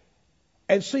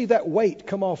 And see that weight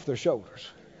come off their shoulders.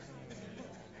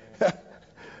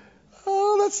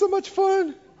 Oh, that's so much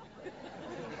fun.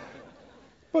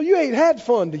 Well, you ain't had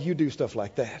fun till you do stuff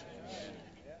like that.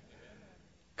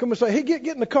 Come and say, hey, get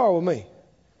in the car with me.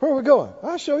 Where are we going?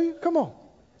 I'll show you. Come on.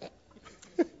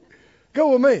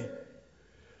 Go with me.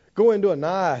 Go into a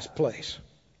nice place.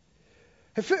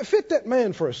 Hey, fit that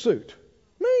man for a suit.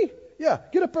 Me? Yeah.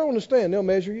 Get up there on the stand. They'll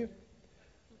measure you.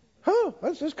 Huh?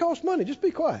 This costs money. Just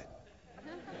be quiet.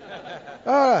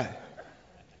 All right.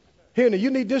 Here, now,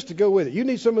 you need this to go with it. You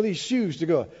need some of these shoes to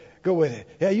go with it.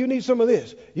 Yeah, you need some of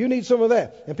this. You need some of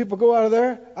that. And people go out of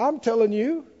there, I'm telling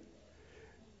you,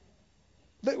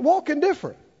 they're walking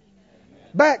different.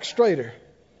 Back straighter.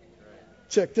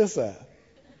 Check this out.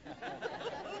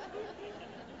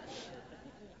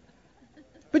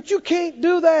 But you can't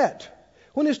do that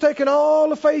when it's taking all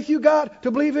the faith you got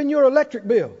to believe in your electric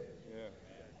bill.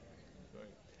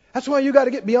 That's why you got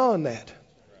to get beyond that.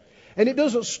 And it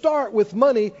doesn't start with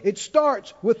money. It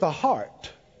starts with a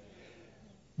heart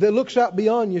that looks out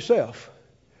beyond yourself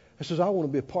and says, I want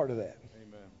to be a part of that.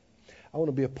 Amen. I want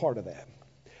to be a part of that.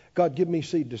 God, give me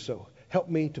seed to sow. Help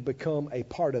me to become a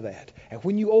part of that. And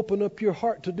when you open up your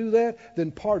heart to do that,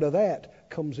 then part of that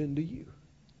comes into you.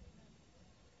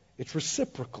 It's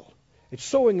reciprocal. It's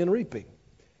sowing and reaping.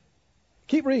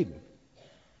 Keep reading.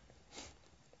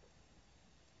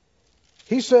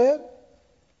 He said,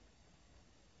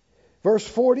 verse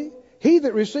 40, he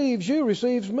that receives you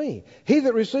receives me. He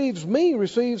that receives me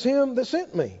receives him that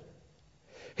sent me.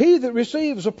 He that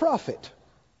receives a prophet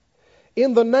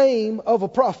in the name of a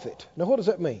prophet. Now what does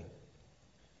that mean?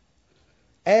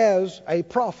 As a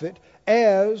prophet,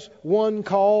 as one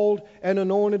called and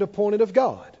anointed, appointed of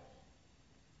God.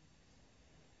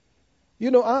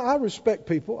 You know, I respect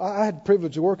people. I had the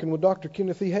privilege of working with Dr.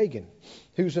 Kenneth E. Hagin,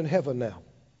 who's in heaven now,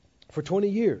 for 20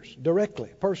 years,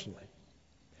 directly, personally.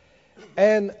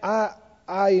 And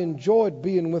I enjoyed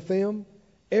being with them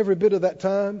every bit of that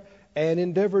time and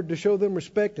endeavored to show them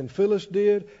respect, and Phyllis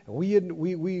did. And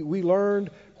we learned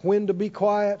when to be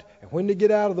quiet and when to get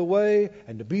out of the way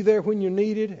and to be there when you're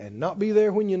needed and not be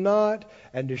there when you're not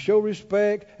and to show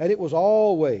respect. And it was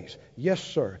always, yes,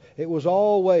 sir, it was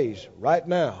always right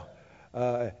now.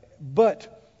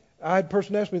 But I had a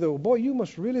person ask me, though, boy, you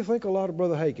must really think a lot of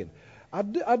Brother Hagin. I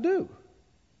do.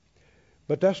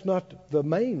 But that's not the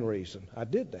main reason I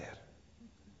did that.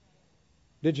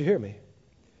 Did you hear me?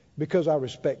 Because I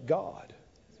respect God.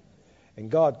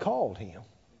 And God called him.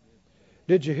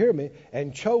 Did you hear me?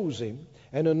 And chose him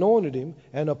and anointed him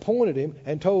and appointed him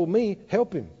and told me,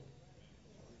 help him.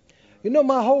 You know,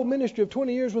 my whole ministry of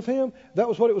 20 years with him, that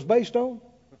was what it was based on.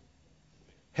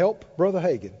 Help Brother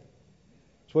Hagin.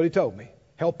 That's what he told me.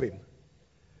 Help him.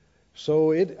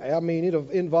 So it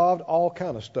involved all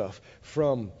kind of stuff,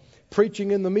 from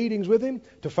preaching in the meetings with him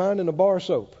to finding a bar of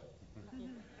soap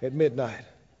at midnight.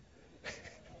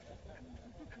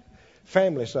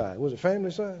 Family size. Was it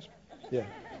family size? Yeah.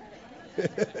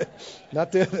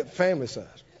 Not the family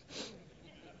size.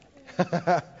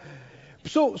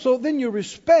 So then your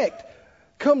respect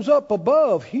comes up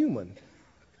above human.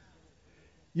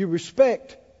 Your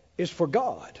respect is for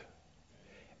God.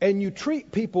 And you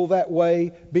treat people that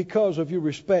way because of your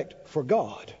respect for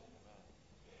God.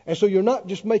 And so you're not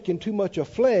just making too much of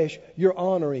flesh, you're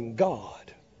honoring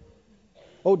God.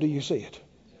 Oh, do you see it?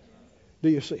 Do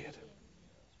you see it?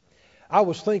 I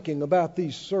was thinking about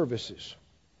these services.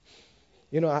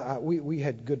 You know, we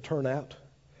had good turnout.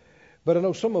 But I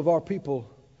know some of our people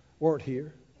weren't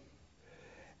here.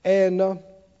 And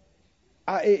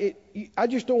I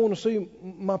just don't want to see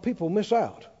my people miss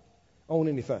out on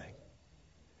anything.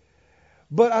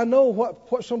 But I know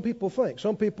what some people think.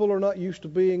 Some people are not used to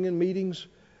being in meetings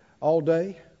all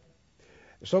day.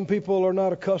 Some people are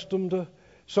not accustomed to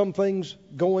some things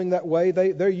going that way.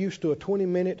 They're used to a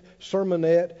 20-minute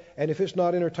sermonette, and if it's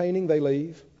not entertaining, they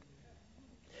leave.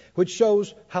 Which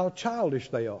shows how childish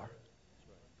they are.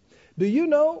 Do you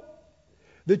know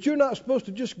that you're not supposed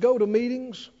to just go to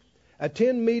meetings,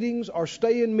 attend meetings, or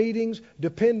stay in meetings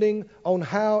depending on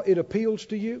how it appeals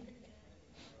to you?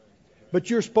 But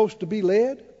you're supposed to be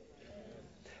led.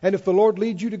 And if the Lord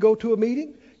leads you to go to a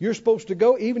meeting, you're supposed to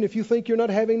go, even if you think you're not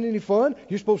having any fun.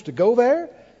 You're supposed to go there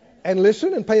and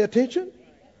listen and pay attention.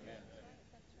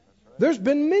 There's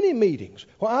been many meetings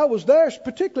where I was there,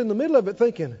 particularly in the middle of it,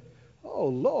 thinking, oh,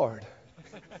 Lord,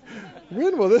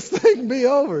 when will this thing be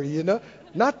over, you know?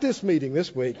 Not this meeting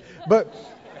this week, but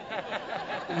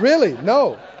really,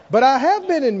 no. But I have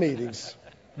been in meetings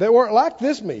that weren't like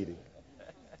this meeting.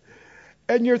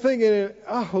 And you're thinking,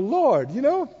 oh, Lord, you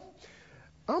know,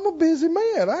 I'm a busy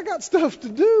man. I got stuff to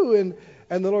do.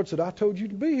 And the Lord said, I told you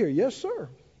to be here. Yes, sir.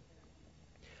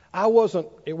 It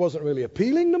wasn't really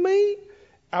appealing to me.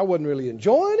 I wasn't really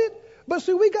enjoying it. But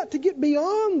see, we got to get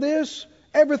beyond this.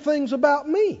 Everything's about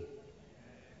me.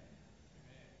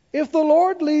 If the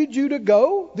Lord leads you to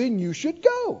go, then you should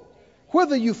go.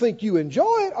 Whether you think you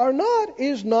enjoy it or not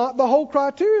is not the whole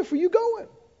criteria for you going.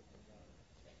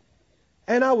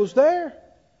 And I was there,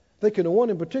 thinking of one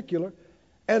in particular,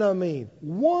 and I mean,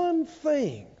 one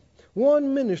thing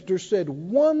One minister said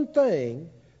one thing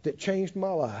that changed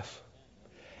my life.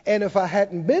 And if I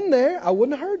hadn't been there, I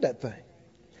wouldn't have heard that thing.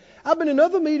 I've been in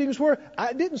other meetings where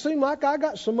it didn't seem like I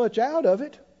got so much out of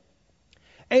it.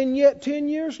 And yet 10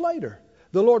 years later,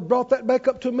 the Lord brought that back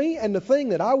up to me, and the thing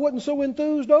that I wasn't so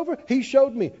enthused over, He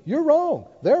showed me, you're wrong.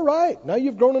 They're right. Now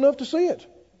you've grown enough to see it.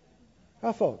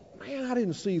 I thought, man, I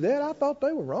didn't see that. I thought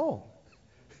they were wrong.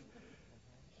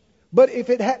 But if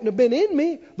it hadn't have been in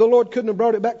me, the Lord couldn't have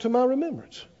brought it back to my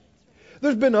remembrance.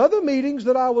 There's been other meetings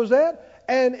that I was at,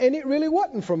 and it really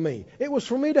wasn't for me. It was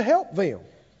for me to help them.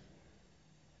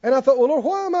 And I thought, well, Lord,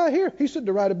 why am I here? He said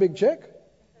to write a big check.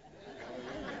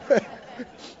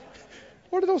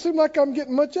 Lord, it don't seem like I'm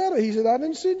getting much out of it. He said, I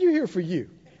didn't send you here for you.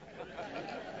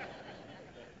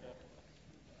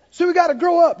 So we got to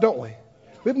grow up, don't we?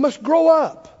 We must grow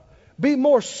up. Be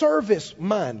more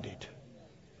service-minded.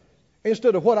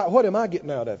 Instead of what am I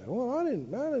getting out of it? Well, I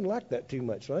didn't like that too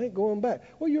much, so I ain't going back.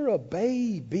 Well, you're a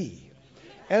baby.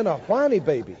 And a whiny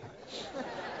baby.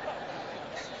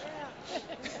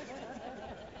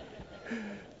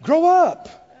 Grow up.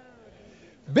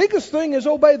 Biggest thing is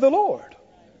obey the Lord.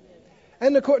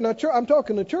 And now, I'm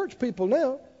talking to church people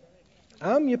now.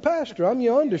 I'm your pastor. I'm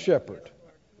your under shepherd.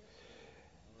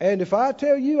 And if I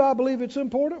tell you I believe it's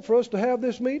important for us to have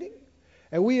this meeting,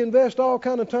 and we invest all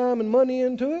kind of time and money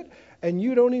into it, and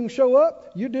you don't even show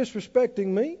up, you're disrespecting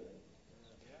me.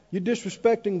 You're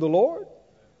disrespecting the Lord.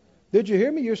 Did you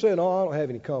hear me? You're saying, oh, I don't have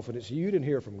any confidence. You didn't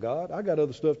hear from God. I got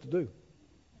other stuff to do.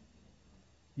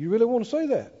 You really want to say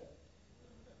that?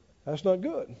 That's not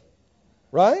good.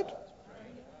 Right?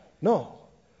 No.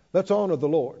 Let's honor the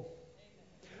Lord.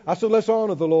 I said, let's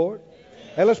honor the Lord.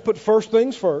 And let's put first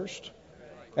things first.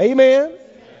 Amen.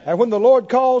 And when the Lord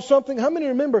calls something, how many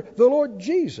remember the Lord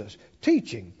Jesus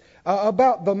teaching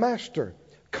about the Master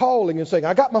calling and saying,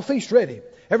 I got my feast ready.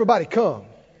 Everybody come.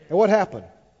 And what happened?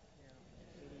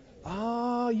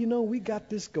 We got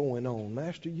this going on,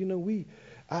 Master.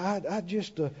 I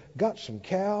just got some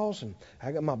cows and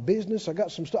I got my business. I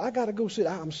got some stuff. I got to go sit.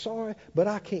 I'm sorry, but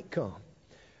I can't come.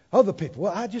 Other people,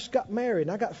 well, I just got married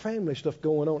and I got family stuff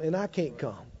going on and I can't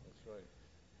come.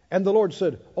 And the Lord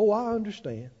said, oh, I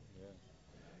understand.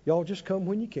 Y'all just come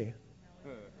when you can.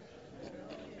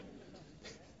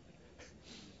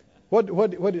 What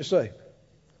did it say?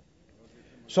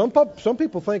 Some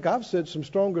people think I've said some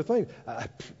stronger things.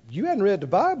 You hadn't read the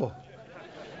Bible.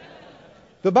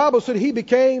 The Bible said He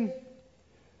became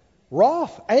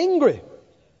wroth, angry.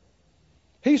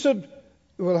 He said,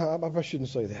 well, I shouldn't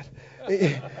say that.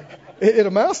 It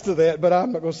amounts to that, but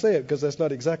I'm not going to say it because that's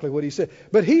not exactly what He said.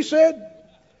 But He said,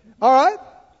 all right,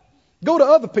 go to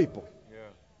other people.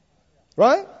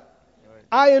 Right?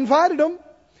 I invited them,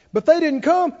 but they didn't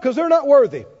come because they're not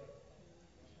worthy.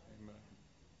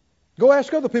 Go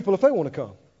ask other people if they want to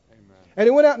come. And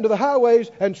He went out into the highways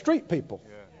and street people.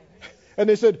 And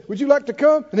they said, would you like to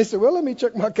come? And they said, well, let me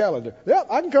check my calendar. Yep,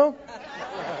 I can come.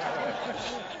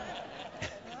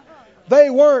 They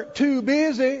weren't too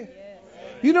busy.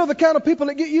 You know the kind of people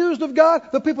that get used of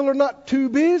God? The people are not too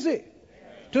busy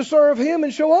to serve Him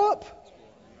and show up.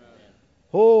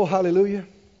 Oh, hallelujah.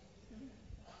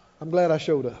 I'm glad I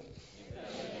showed up.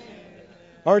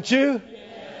 Aren't you?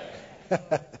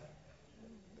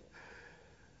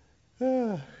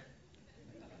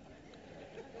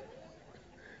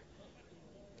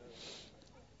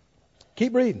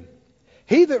 Keep reading.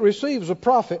 He that receives a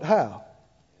prophet, how?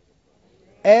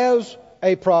 As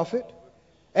a prophet,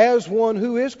 as one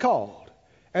who is called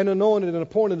and anointed and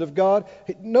appointed of God.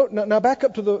 Now back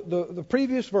up to the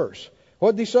previous verse.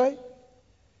 What did He say?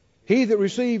 He that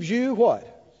receives you, what?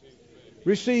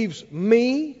 Receives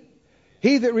me.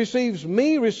 He that receives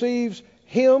me receives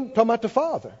Him, talking about the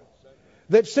Father,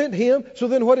 that sent Him. So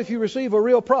then what if you receive a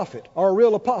real prophet or a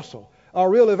real apostle or a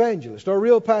real evangelist or a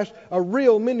real pastor, a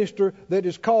real minister that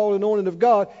is called and anointed of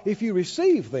God? If you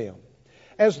receive them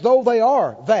as though they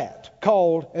are that,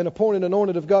 called and appointed and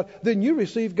anointed of God, then you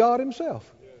receive God Himself,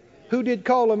 who did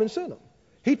call them and send them.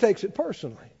 He takes it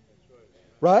personally.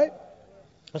 Right?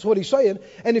 That's what He's saying.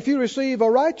 And if you receive a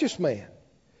righteous man,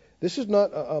 this is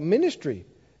not a ministry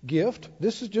gift.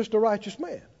 This is just a righteous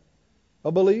man,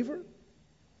 a believer,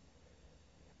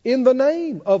 in the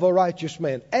name of a righteous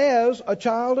man, as a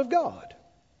child of God,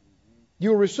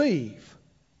 you'll receive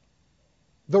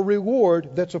the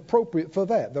reward that's appropriate for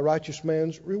that, the righteous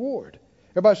man's reward.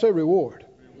 Everybody say reward.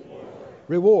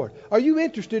 Reward. Are you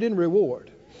interested in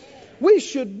reward? We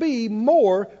should be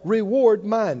more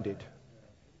reward-minded.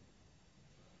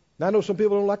 Now, I know some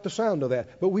people don't like the sound of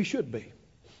that, but we should be.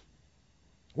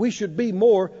 We should be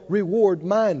more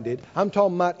reward-minded. I'm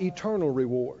talking about eternal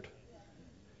reward.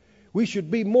 We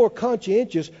should be more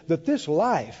conscientious that this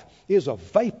life is a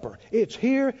vapor. It's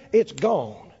here, it's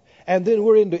gone, and then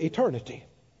we're into eternity.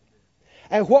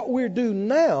 And what we're doing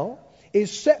now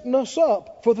is setting us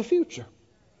up for the future.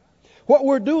 What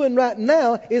we're doing right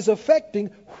now is affecting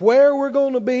where we're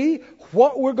going to be,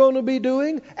 what we're going to be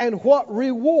doing, and what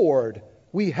reward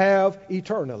we have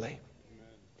eternally.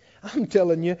 I'm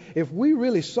telling you, if we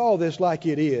really saw this like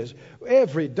it is,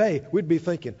 every day we'd be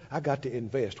thinking, I got to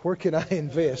invest. Where can I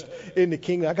invest in the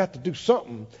kingdom? I got to do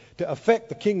something to affect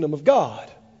the kingdom of God.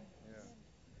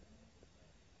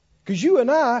 Because you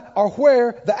and I are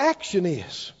where the action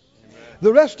is.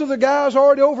 The rest of the guys are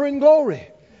already over in glory,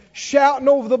 shouting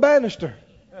over the banister.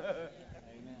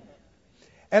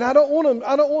 And I don't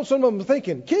want some of them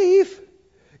thinking, Keith,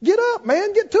 get up,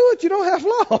 man, get to it. You don't have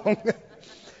long.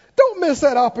 Don't miss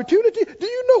that opportunity. Do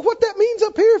you know what that means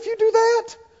up here if you do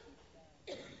that?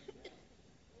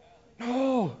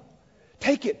 No.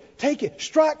 Take it.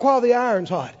 Strike while the iron's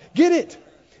hot. Get it.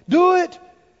 Do it.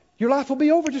 Your life will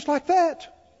be over just like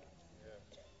that.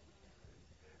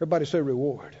 Everybody say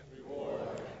reward.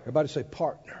 Everybody say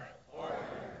partner.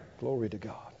 Glory to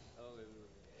God.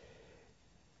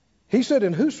 He said,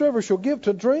 and whosoever shall give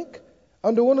to drink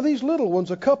unto one of these little ones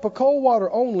a cup of cold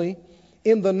water only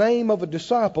in the name of a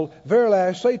disciple, verily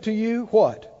I say to you,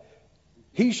 what?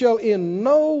 He shall in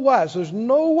no wise, there's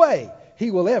no way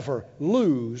he will ever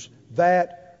lose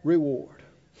that reward.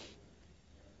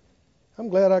 I'm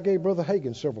glad I gave Brother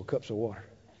Hagin several cups of water.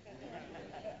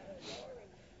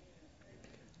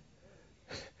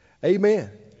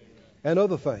 Amen. And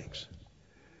other things.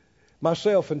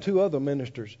 Myself and two other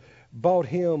ministers bought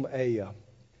him a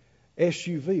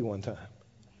SUV one time.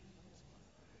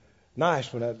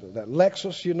 Nice one, that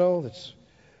Lexus, you know, that's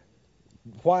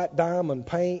white diamond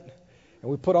paint, and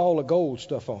we put all the gold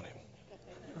stuff on him.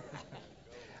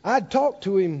 I'd talked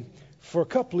to him for a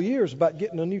couple of years about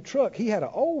getting a new truck. He had an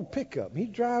old pickup.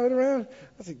 He'd drive it around.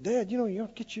 I said, Dad, you ought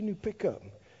to get you a new pickup.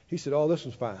 He said, oh, this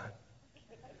one's fine.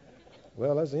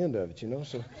 Well, that's the end of it, you know.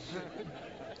 So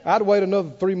I'd wait another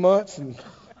 3 months and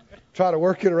try to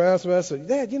work it around. So I said,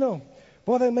 Dad,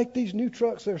 boy, they make these new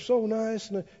trucks. They're so nice.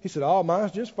 And he said, oh,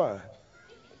 mine's just fine.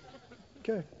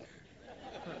 Okay.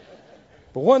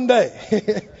 But one day,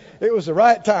 it was the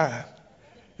right time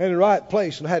and the right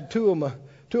place. And I had two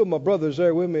of my brothers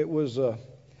there with me. It was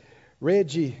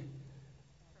Reggie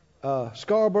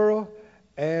Scarborough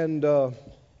and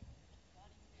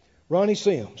Ronnie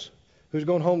Sims, who's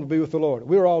going home to be with the Lord.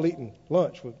 We were all eating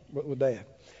lunch with Dad.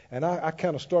 And I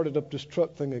kind of started up this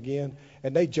truck thing again,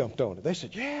 and they jumped on it. They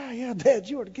said, yeah, Dad,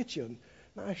 you ought to get you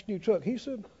a nice new truck. He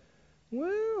said,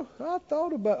 well, I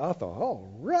thought,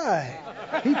 all right.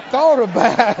 He thought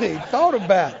about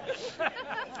it.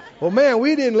 Well, man,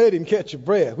 we didn't let him catch a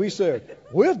breath. We said,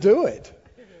 we'll do it.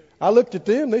 I looked at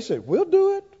them. They said, we'll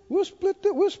do it. We'll split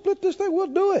this thing. We'll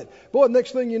do it. Boy,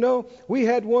 next thing you know, we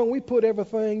had one. We put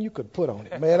everything you could put on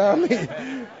it, man. I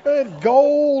mean,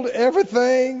 gold,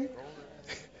 everything.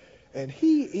 And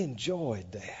he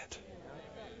enjoyed that.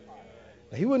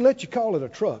 Now, he wouldn't let you call it a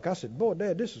truck. I said, boy,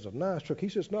 Dad, this is a nice truck. He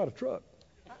said, it's not a truck.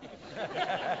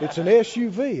 It's an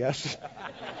SUV. I said,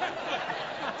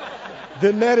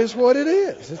 then that is what it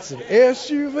is. It's an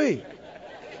SUV.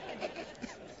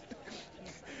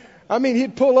 I mean,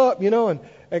 he'd pull up, and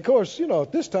of course,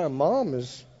 at this time, Mom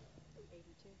is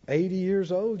 80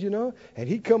 years old, and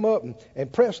he'd come up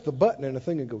and press the button and the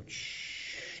thing would go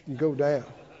shh and go down.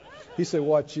 He said,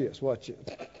 watch this.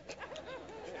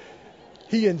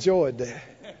 He enjoyed that.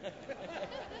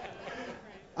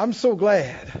 I'm so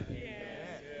glad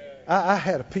I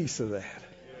had a piece of that.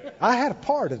 I had a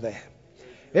part of that.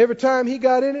 Every time he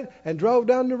got in it and drove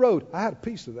down the road, I had a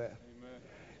piece of that.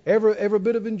 Every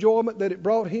bit of enjoyment that it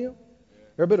brought him,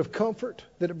 every bit of comfort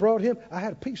that it brought him, I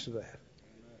had a piece of that.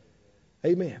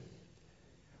 Amen.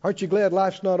 Aren't you glad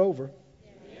life's not over?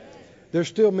 There's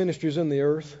still ministries in the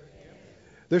earth.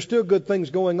 There's still good things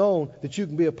going on that you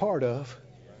can be a part of.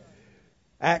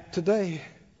 Act today.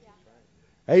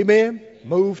 Amen.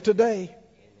 Move today.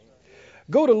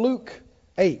 Go to Luke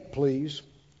 8, please.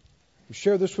 I'll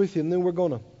share this with you, and then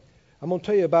I'm going to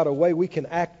tell you about a way we can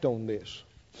act on this.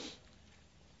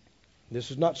 This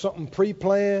is not something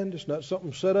pre-planned. It's not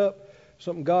something set up.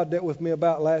 Something God dealt with me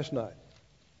about last night.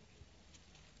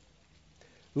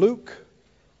 Luke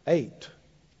 8.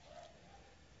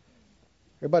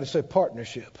 Everybody say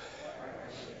partnership.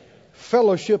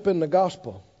 Fellowship in the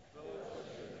gospel.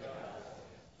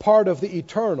 Part of the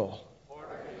eternal.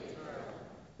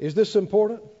 Is this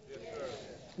important?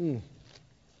 I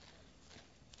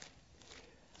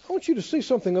want you to see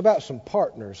something about some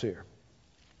partners here.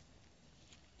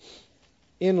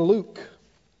 In Luke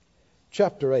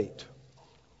chapter 8.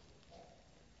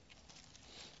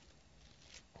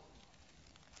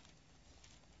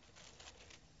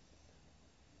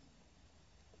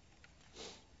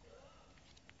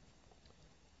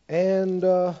 And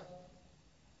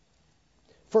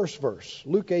first verse,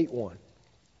 Luke 8:1.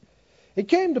 It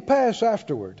came to pass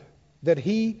afterward that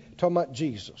he, talking about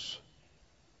Jesus,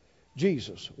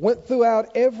 went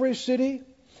throughout every city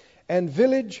and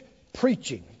village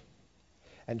preaching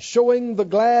and showing the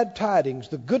glad tidings,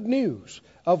 the good news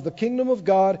of the kingdom of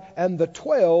God, and the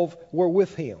 12 were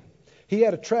with him. He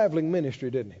had a traveling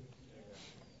ministry, didn't he?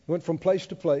 Went from place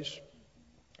to place.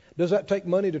 Does that take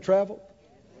money to travel?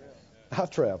 I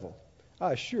travel.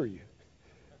 I assure you,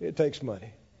 it takes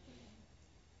money.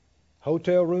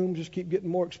 Hotel rooms just keep getting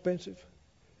more expensive.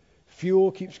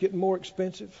 Fuel keeps getting more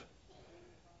expensive.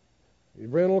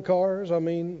 Rental cars,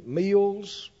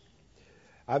 meals.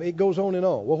 It goes on and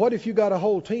on. Well, what if you got a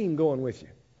whole team going with you?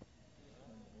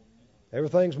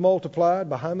 Everything's multiplied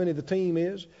by how many the team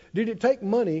is. Did it take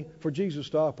money for Jesus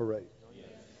to operate? Yes.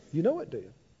 You know it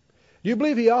did. Do you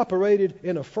believe he operated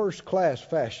in a first-class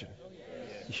fashion?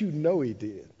 Yes. You know he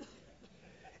did.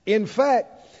 In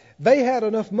fact, they had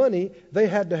enough money, they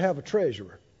had to have a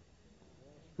treasurer.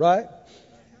 Right?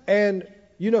 And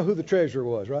you know who the treasurer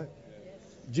was, right? Yes.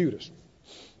 Judas.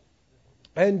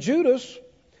 And Judas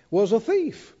was a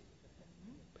thief.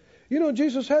 You know,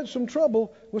 Jesus had some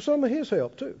trouble with some of his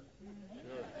help too.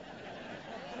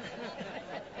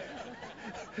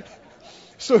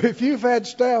 So if you've had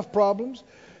staff problems,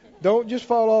 don't just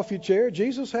fall off your chair.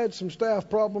 Jesus had some staff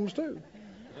problems too.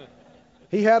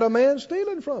 He had a man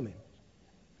stealing from him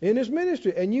in his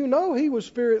ministry. And you know he was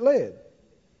Spirit-led.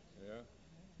 Yeah.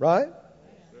 Right?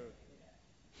 Yeah.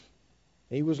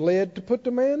 He was led to put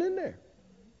the man in there.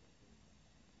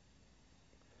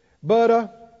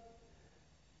 But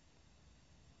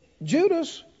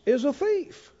Judas is a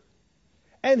thief.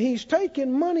 And he's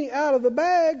taking money out of the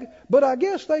bag, but I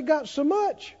guess they got so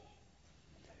much,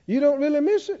 you don't really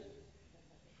miss it.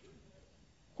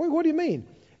 What do you mean?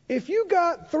 If you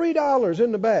got $3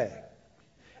 in the bag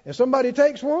and somebody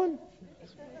takes one,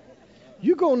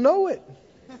 you're going to know it.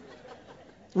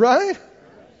 Right?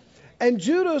 And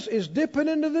Judas is dipping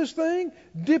into this thing,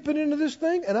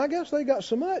 and I guess they got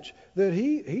so much that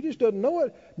he just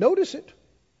doesn't notice it.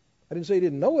 I didn't say he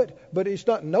didn't know it, but it's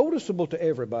not noticeable to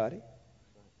everybody.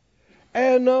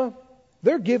 And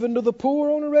they're giving to the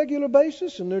poor on a regular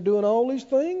basis, and they're doing all these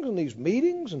things and these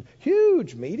meetings and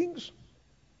huge meetings.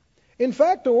 In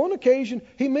fact, on one occasion,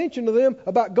 he mentioned to them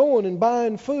about going and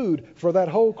buying food for that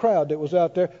whole crowd that was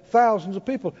out there, thousands of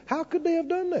people. How could they have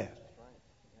done that?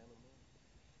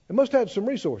 They must have had some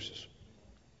resources.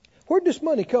 Where'd this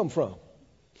money come from?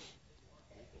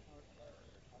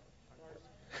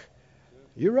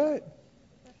 You're right.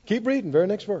 Keep reading. Very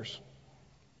next verse.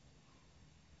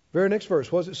 Very next verse.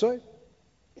 What does it say?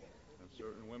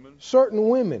 Certain women. Certain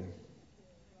women.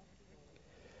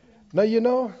 Now, you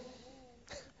know,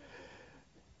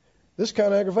 this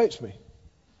kind of aggravates me.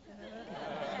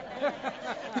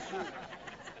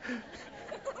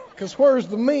 Because where's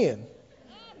the men?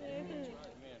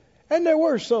 And there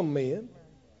were some men.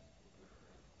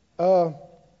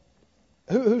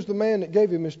 Who's the man that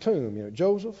gave him his tomb? You know,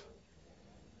 Joseph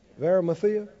of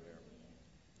Arimathea.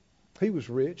 He was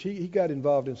rich. He got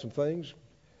involved in some things.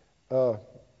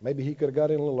 Maybe he could have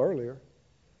got in a little earlier.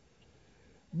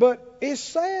 But it's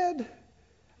sad.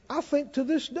 I think to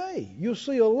this day, you'll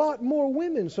see a lot more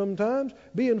women sometimes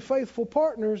being faithful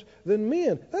partners than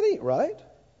men. That ain't right.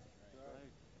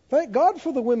 Thank God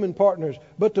for the women partners,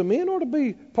 but the men ought to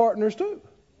be partners too.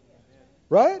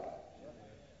 Right?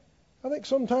 I think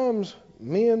sometimes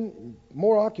men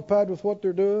more occupied with what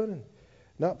they're doing and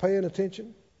not paying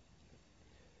attention.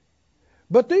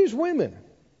 But these women,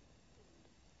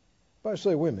 if I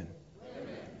say women,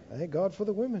 thank God for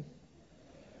the women,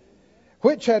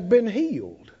 which had been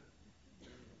healed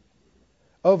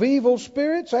of evil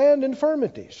spirits and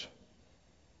infirmities.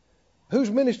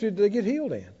 Whose ministry did they get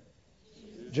healed in?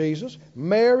 Jesus.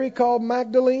 Mary called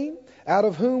Magdalene, out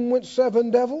of whom went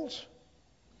 7 devils.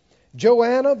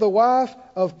 Joanna, the wife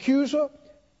of Chuza,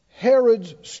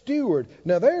 Herod's steward.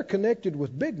 Now they're connected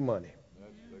with big money.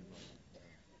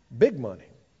 Big money.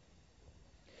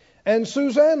 And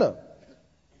Susanna.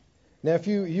 Now if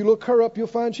you look her up, you'll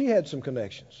find she had some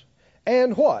connections.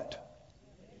 And what?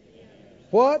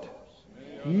 What?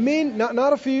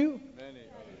 Not a few.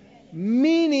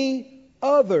 Many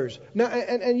others. Now,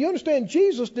 and you understand,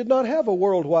 Jesus did not have a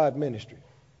worldwide ministry.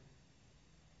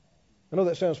 I know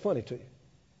that sounds funny to you.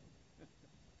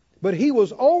 But he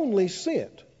was only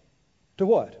sent to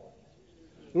what?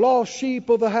 lost sheep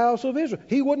of the house of Israel.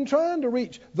 He wasn't trying to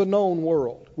reach the known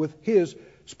world with his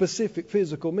specific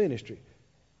physical ministry.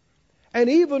 And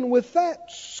even with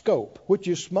that scope, which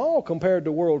is small compared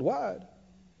to worldwide,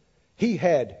 he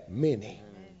had many.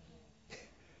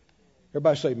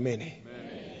 Everybody say many.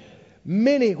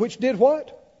 Many which did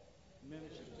what?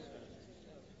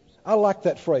 I like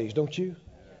that phrase, don't you?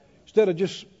 Instead of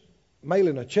just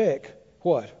mailing a check,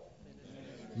 what?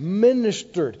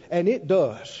 Ministered. And it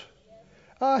does.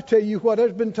 I tell you what,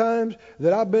 there's been times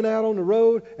that I've been out on the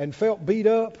road and felt beat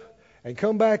up and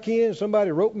come back in.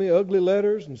 Somebody wrote me ugly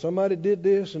letters and somebody did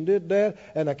this and did that.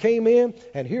 And I came in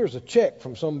and here's a check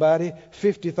from somebody,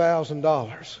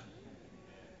 $50,000.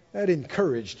 That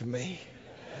encouraged me.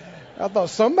 I thought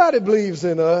somebody believes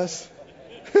in us.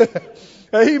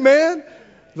 Amen.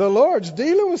 The Lord's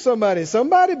dealing with somebody.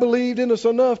 Somebody believed in us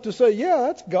enough to say, yeah,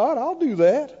 that's God. I'll do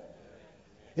that.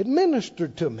 It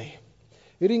ministered to me.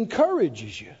 It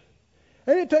encourages you.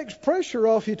 And it takes pressure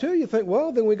off you too. You think,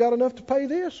 well, then we got enough to pay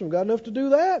this and we got enough to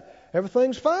do that.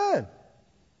 Everything's fine.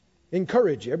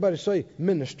 Encourage you. Everybody say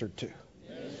ministered to.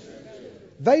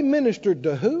 They ministered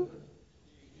to who?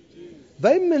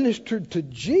 They ministered to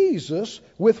Jesus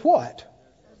with what?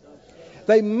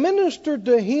 They ministered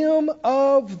to him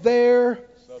of their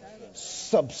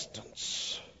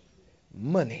substance.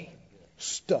 Money,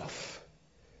 stuff,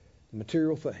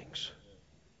 material things.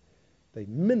 They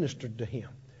ministered to him.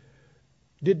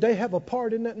 Did they have a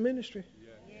part in that ministry?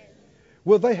 Yes.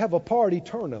 Will they have a part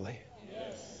eternally?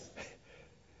 Yes.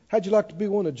 How'd you like to be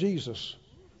one of Jesus'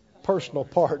 personal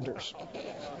partners?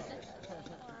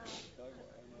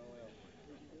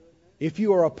 If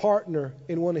you are a partner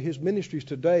in one of his ministries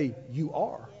today, you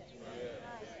are.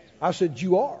 I said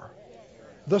you are.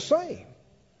 The same.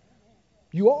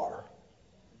 You are.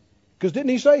 Because didn't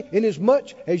he say,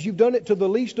 inasmuch as you've done it to the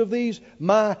least of these,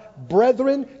 my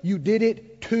brethren, you did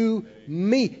it to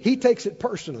me. He takes it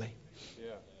personally.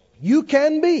 You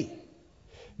can be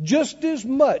just as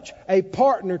much a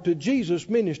partner to Jesus'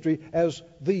 ministry as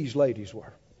these ladies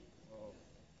were.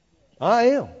 I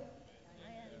am.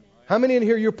 How many in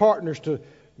here you're partners to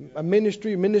a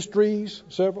ministry, ministries,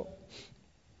 several?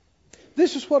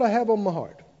 This is what I have on my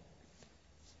heart.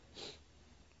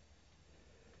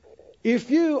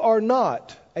 If you are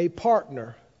not a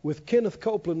partner with Kenneth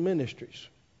Copeland Ministries,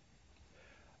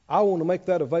 I want to make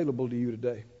that available to you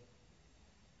today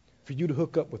for you to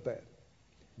hook up with that.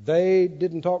 They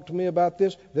didn't talk to me about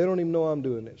this. They don't even know I'm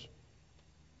doing this.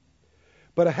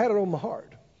 But I had it on my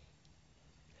heart.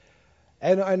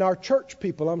 And our church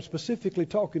people, I'm specifically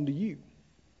talking to you.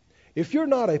 If you're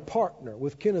not a partner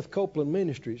with Kenneth Copeland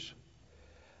Ministries,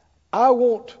 I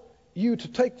want you to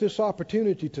take this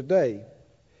opportunity today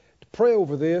to pray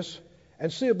over this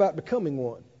and see about becoming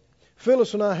one.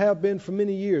 Phyllis and I have been for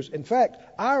many years. In fact,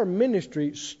 our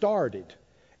ministry started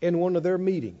in one of their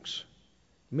meetings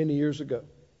many years ago.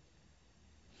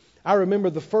 I remember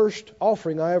the first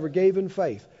offering I ever gave in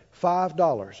faith,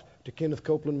 $5 to Kenneth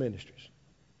Copeland Ministries.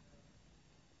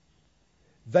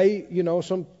 They,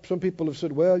 some people have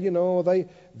said, well, they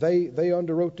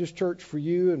underwrote this church for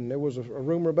you, and there was a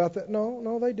rumor about that.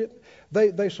 No, they didn't.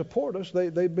 They support us.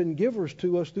 They've been givers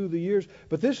to us through the years.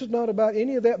 But this is not about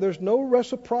any of that. There's no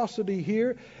reciprocity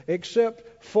here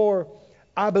except for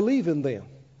I believe in them.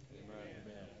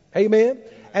 Amen.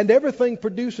 And everything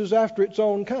produces after its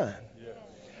own kind.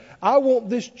 I want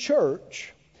this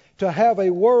church to have a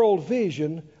world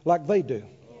vision like they do.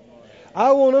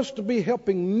 I want us to be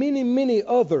helping many, many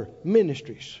other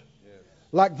ministries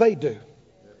like they do.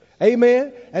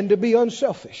 Amen? And to be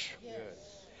unselfish.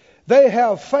 They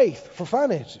have faith for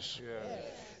finances.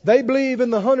 They believe in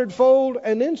the hundredfold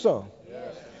and then some.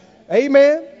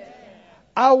 Amen?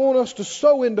 I want us to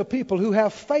sow into people who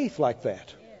have faith like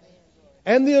that.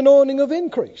 And the anointing of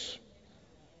increase.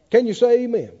 Can you say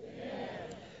amen?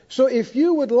 So if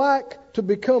you would like to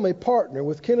become a partner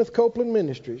with Kenneth Copeland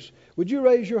Ministries, would you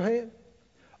raise your hand?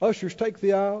 Ushers, take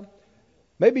the aisle.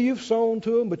 Maybe you've sown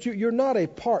to them, but you're not a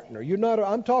partner.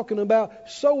 I'm talking about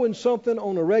sowing something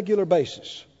on a regular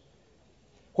basis.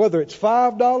 Whether it's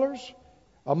 $5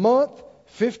 a month,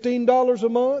 $15 a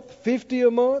month, $50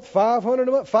 a month, $500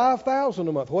 a month, $5,000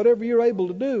 a month, whatever you're able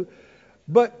to do.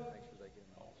 But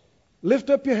lift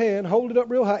up your hand, hold it up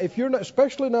real high. If you're not,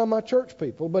 especially now my church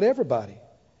people, but everybody,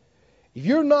 if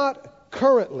you're not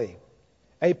currently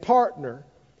a partner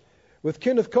with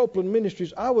Kenneth Copeland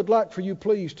Ministries, I would like for you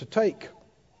please to take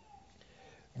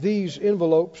these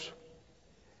envelopes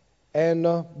and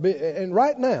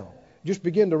right now, just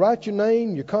begin to write your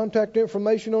name, your contact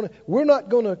information on it. We're not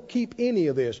going to keep any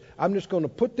of this. I'm just going to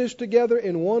put this together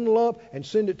in one lump and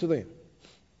send it to them.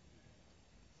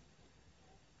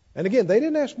 And again, they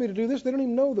didn't ask me to do this. They don't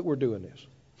even know that we're doing this.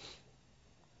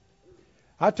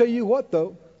 I tell you what,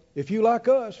 though, if you like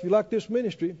us, if you like this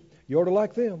ministry, you ought to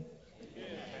like them.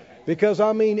 Because,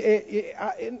 I mean,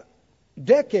 in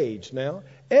decades now,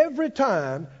 every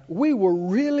time we were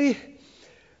really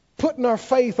putting our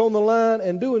faith on the line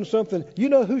and doing something, you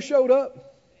know who showed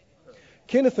up?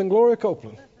 Kenneth and Gloria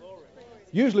Copeland.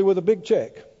 Usually with a big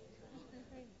check.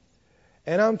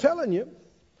 And I'm telling you,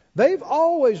 they've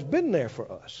always been there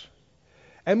for us.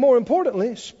 And more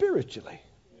importantly, spiritually.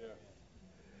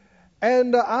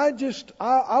 And I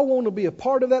want to be a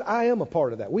part of that. I am a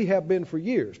part of that. We have been for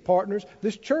years, partners.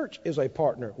 This church is a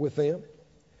partner with them.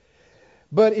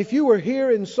 But if you were here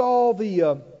and saw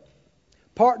the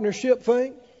partnership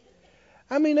thing,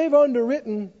 I mean, they've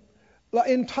underwritten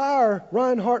entire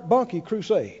Reinhard Bonnke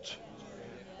crusades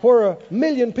where 1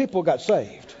 million people got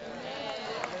saved.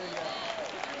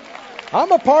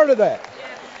 I'm a part of that.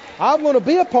 I want to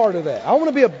be a part of that. I want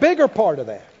to be a bigger part of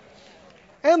that.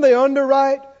 And they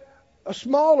underwrite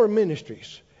smaller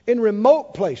ministries in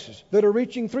remote places that are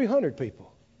reaching 300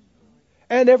 people.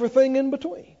 And everything in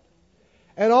between.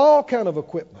 And all kind of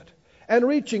equipment. And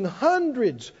reaching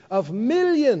hundreds of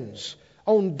millions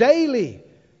on daily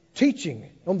teaching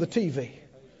on the TV,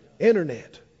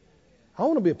 internet. I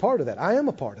want to be a part of that. I am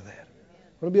a part of that.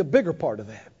 I want to be a bigger part of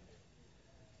that.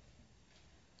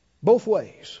 Both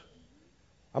ways.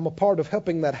 I'm a part of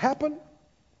helping that happen,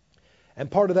 and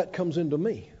part of that comes into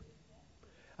me.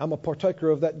 I'm a partaker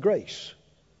of that grace.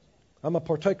 I'm a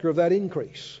partaker of that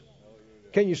increase.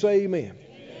 Can you say amen?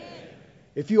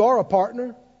 If you are a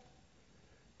partner,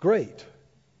 great.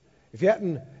 If you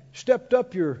hadn't stepped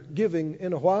up your giving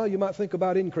in a while, you might think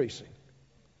about increasing.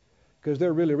 Because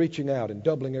they're really reaching out and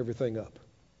doubling everything up.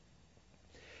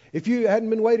 If you hadn't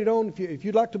been waited on, if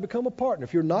you'd like to become a partner,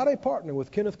 if you're not a partner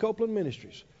with Kenneth Copeland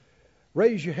Ministries,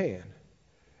 raise your hand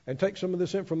and take some of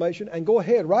this information and go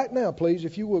ahead right now, please,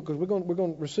 if you would, because we're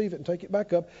going to receive it and take it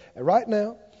back up. And right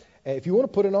now, if you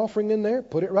want to put an offering in there,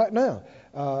 put it right now.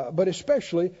 But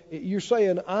especially, you're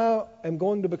saying, I am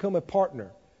going to become a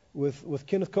partner with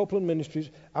Kenneth Copeland Ministries.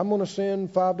 I'm going to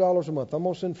send $5 a month. I'm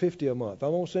going to send $50 a month.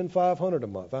 I'm going to send $500 a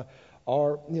month.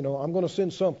 I'm going to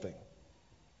send something.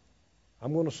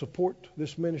 I'm going to support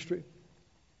this ministry.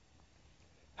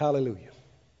 Hallelujah.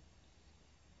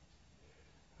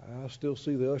 I still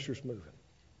see the ushers moving.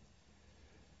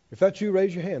 If that's you,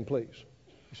 raise your hand, please.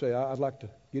 You say, I'd like to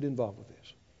get involved with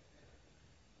this.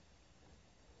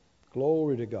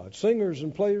 Glory to God. Singers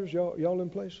and players, y'all in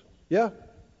place? Yeah?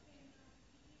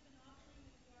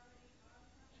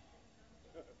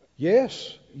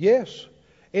 Yes.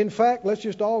 In fact, let's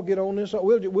just all get on this.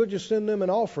 We'll just send them an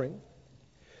offering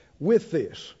with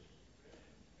this.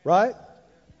 Right?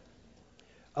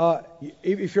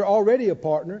 If you're already a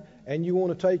partner and you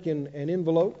want to take an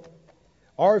envelope,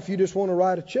 or if you just want to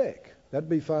write a check, that'd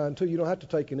be fine too. You don't have to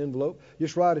take an envelope.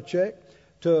 Just write a check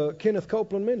to Kenneth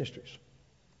Copeland Ministries.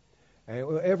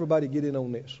 And everybody get in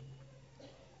on this.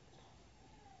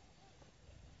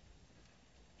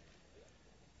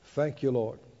 Thank you,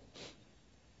 Lord.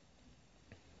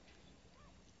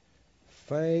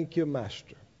 Thank you,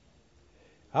 Master.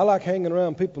 I like hanging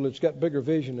around people that's got bigger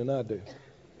vision than I do.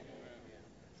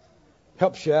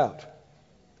 Helps you out.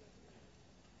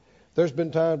 There's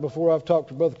been times before I've talked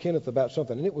to Brother Kenneth about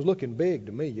something, and it was looking big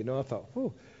to me. You know, I thought,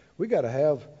 we got to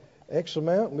have X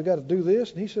amount, and we got to do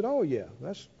this. And he said, oh, yeah,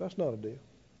 that's not a deal.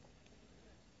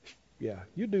 Yeah,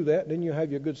 you do that, and then you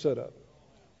have your good setup.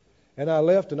 And I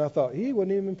left, and I thought, he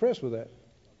wasn't even impressed with that.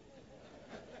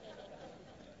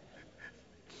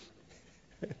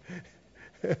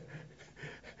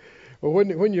 Well,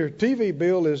 when your TV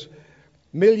bill is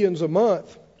millions a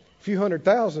month, a few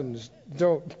 $100,000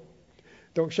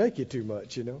 don't shake you too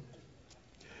much, you know.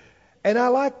 And I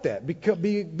like that, because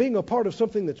being a part of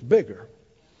something that's bigger.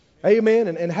 Amen.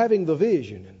 And having the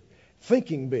vision and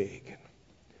thinking big and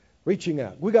reaching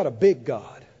out. We got a big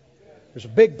God. There's a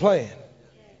big plan.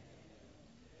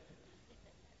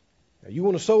 Now, you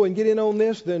want to sow and get in on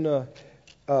this, then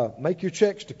make your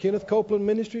checks to Kenneth Copeland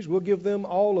Ministries. We'll give them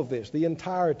all of this, the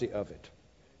entirety of it.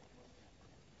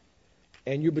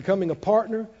 And you're becoming a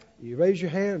partner. You raise your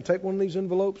hand and take one of these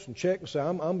envelopes and check and say,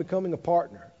 I'm becoming a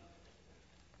partner.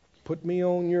 Put me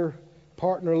on your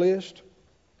partner list.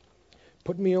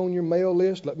 Put me on your mail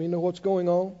list. Let me know what's going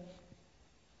on.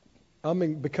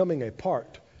 I'm becoming a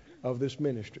part of this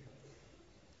ministry.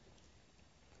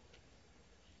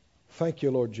 Thank you,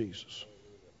 Lord Jesus.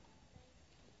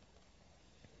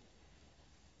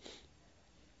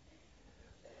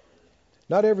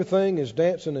 Not everything is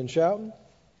dancing and shouting,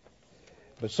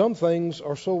 but some things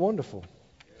are so wonderful.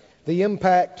 The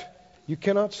impact you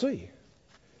cannot see.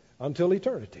 until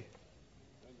eternity.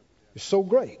 It's so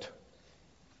great.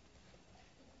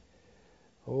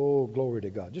 Oh, glory to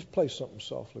God. Just play something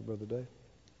softly, Brother Dave.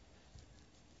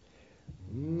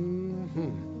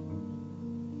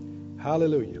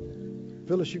 Hallelujah.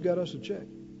 Phyllis, you got us a check.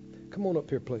 Come on up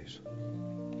here, please.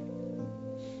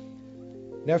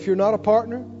 Now, if you're not a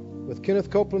partner with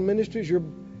Kenneth Copeland Ministries, you're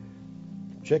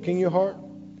checking your heart.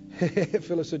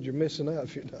 Phyllis said you're missing out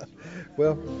if you're not.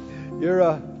 Well,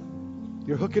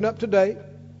 you're hooking up today.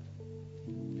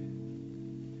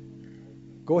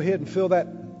 Go ahead and fill that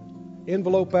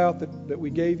envelope out that we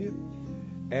gave you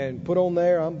and put on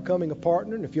there, I'm becoming a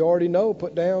partner. And if you already know,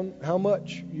 put down how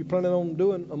much you're planning on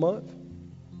doing a month.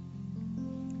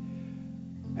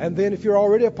 And then if you're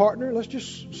already a partner, let's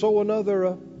just sow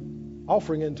another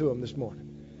offering into them this morning.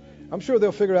 I'm sure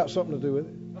they'll figure out something to do with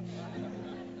it.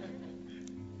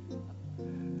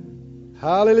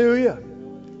 Hallelujah.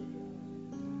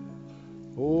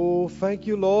 Oh, thank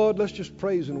you, Lord. Let's just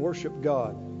praise and worship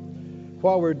God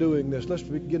while we're doing this. Let's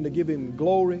begin to give Him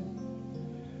glory.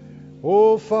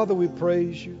 Oh, Father, we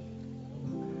praise you.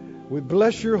 We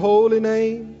bless your holy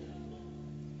name.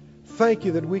 Thank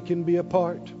you that we can be a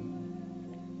part.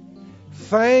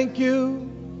 Thank you.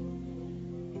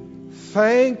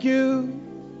 Thank you.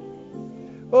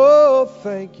 Oh,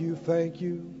 thank you, thank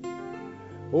you.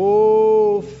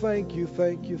 Oh, thank you,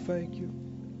 thank you, thank you.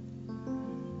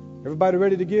 Everybody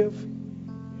ready to give?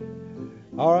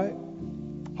 All right.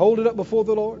 Hold it up before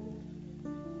the Lord.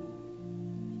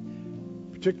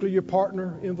 Particularly your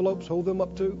partner envelopes, hold them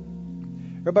up too.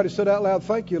 Everybody said out loud,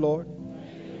 thank you, Lord,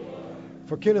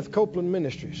 for Kenneth Copeland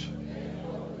Ministries.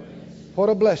 What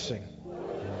a blessing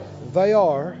they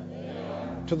are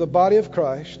to the body of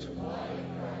Christ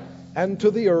and to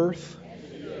the earth.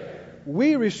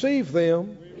 We receive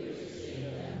them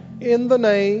in the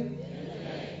name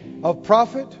of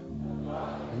prophet,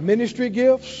 ministry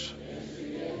gifts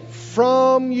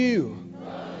from you.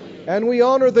 And we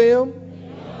honor them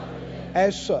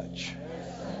as such.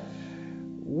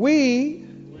 We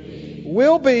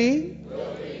will be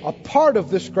a part of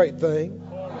this great thing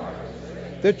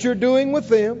that you're doing with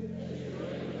them.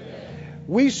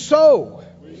 We sow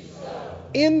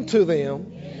into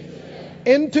them,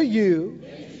 into you,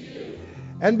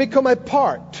 and become a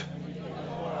part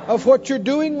of what you're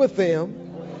doing with them,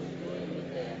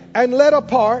 and let a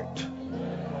part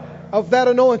of that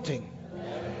anointing,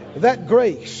 that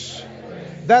grace,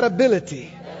 that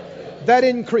ability, that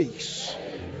increase,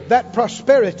 that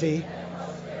prosperity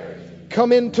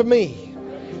come into me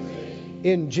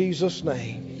in Jesus'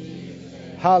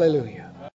 name. Hallelujah.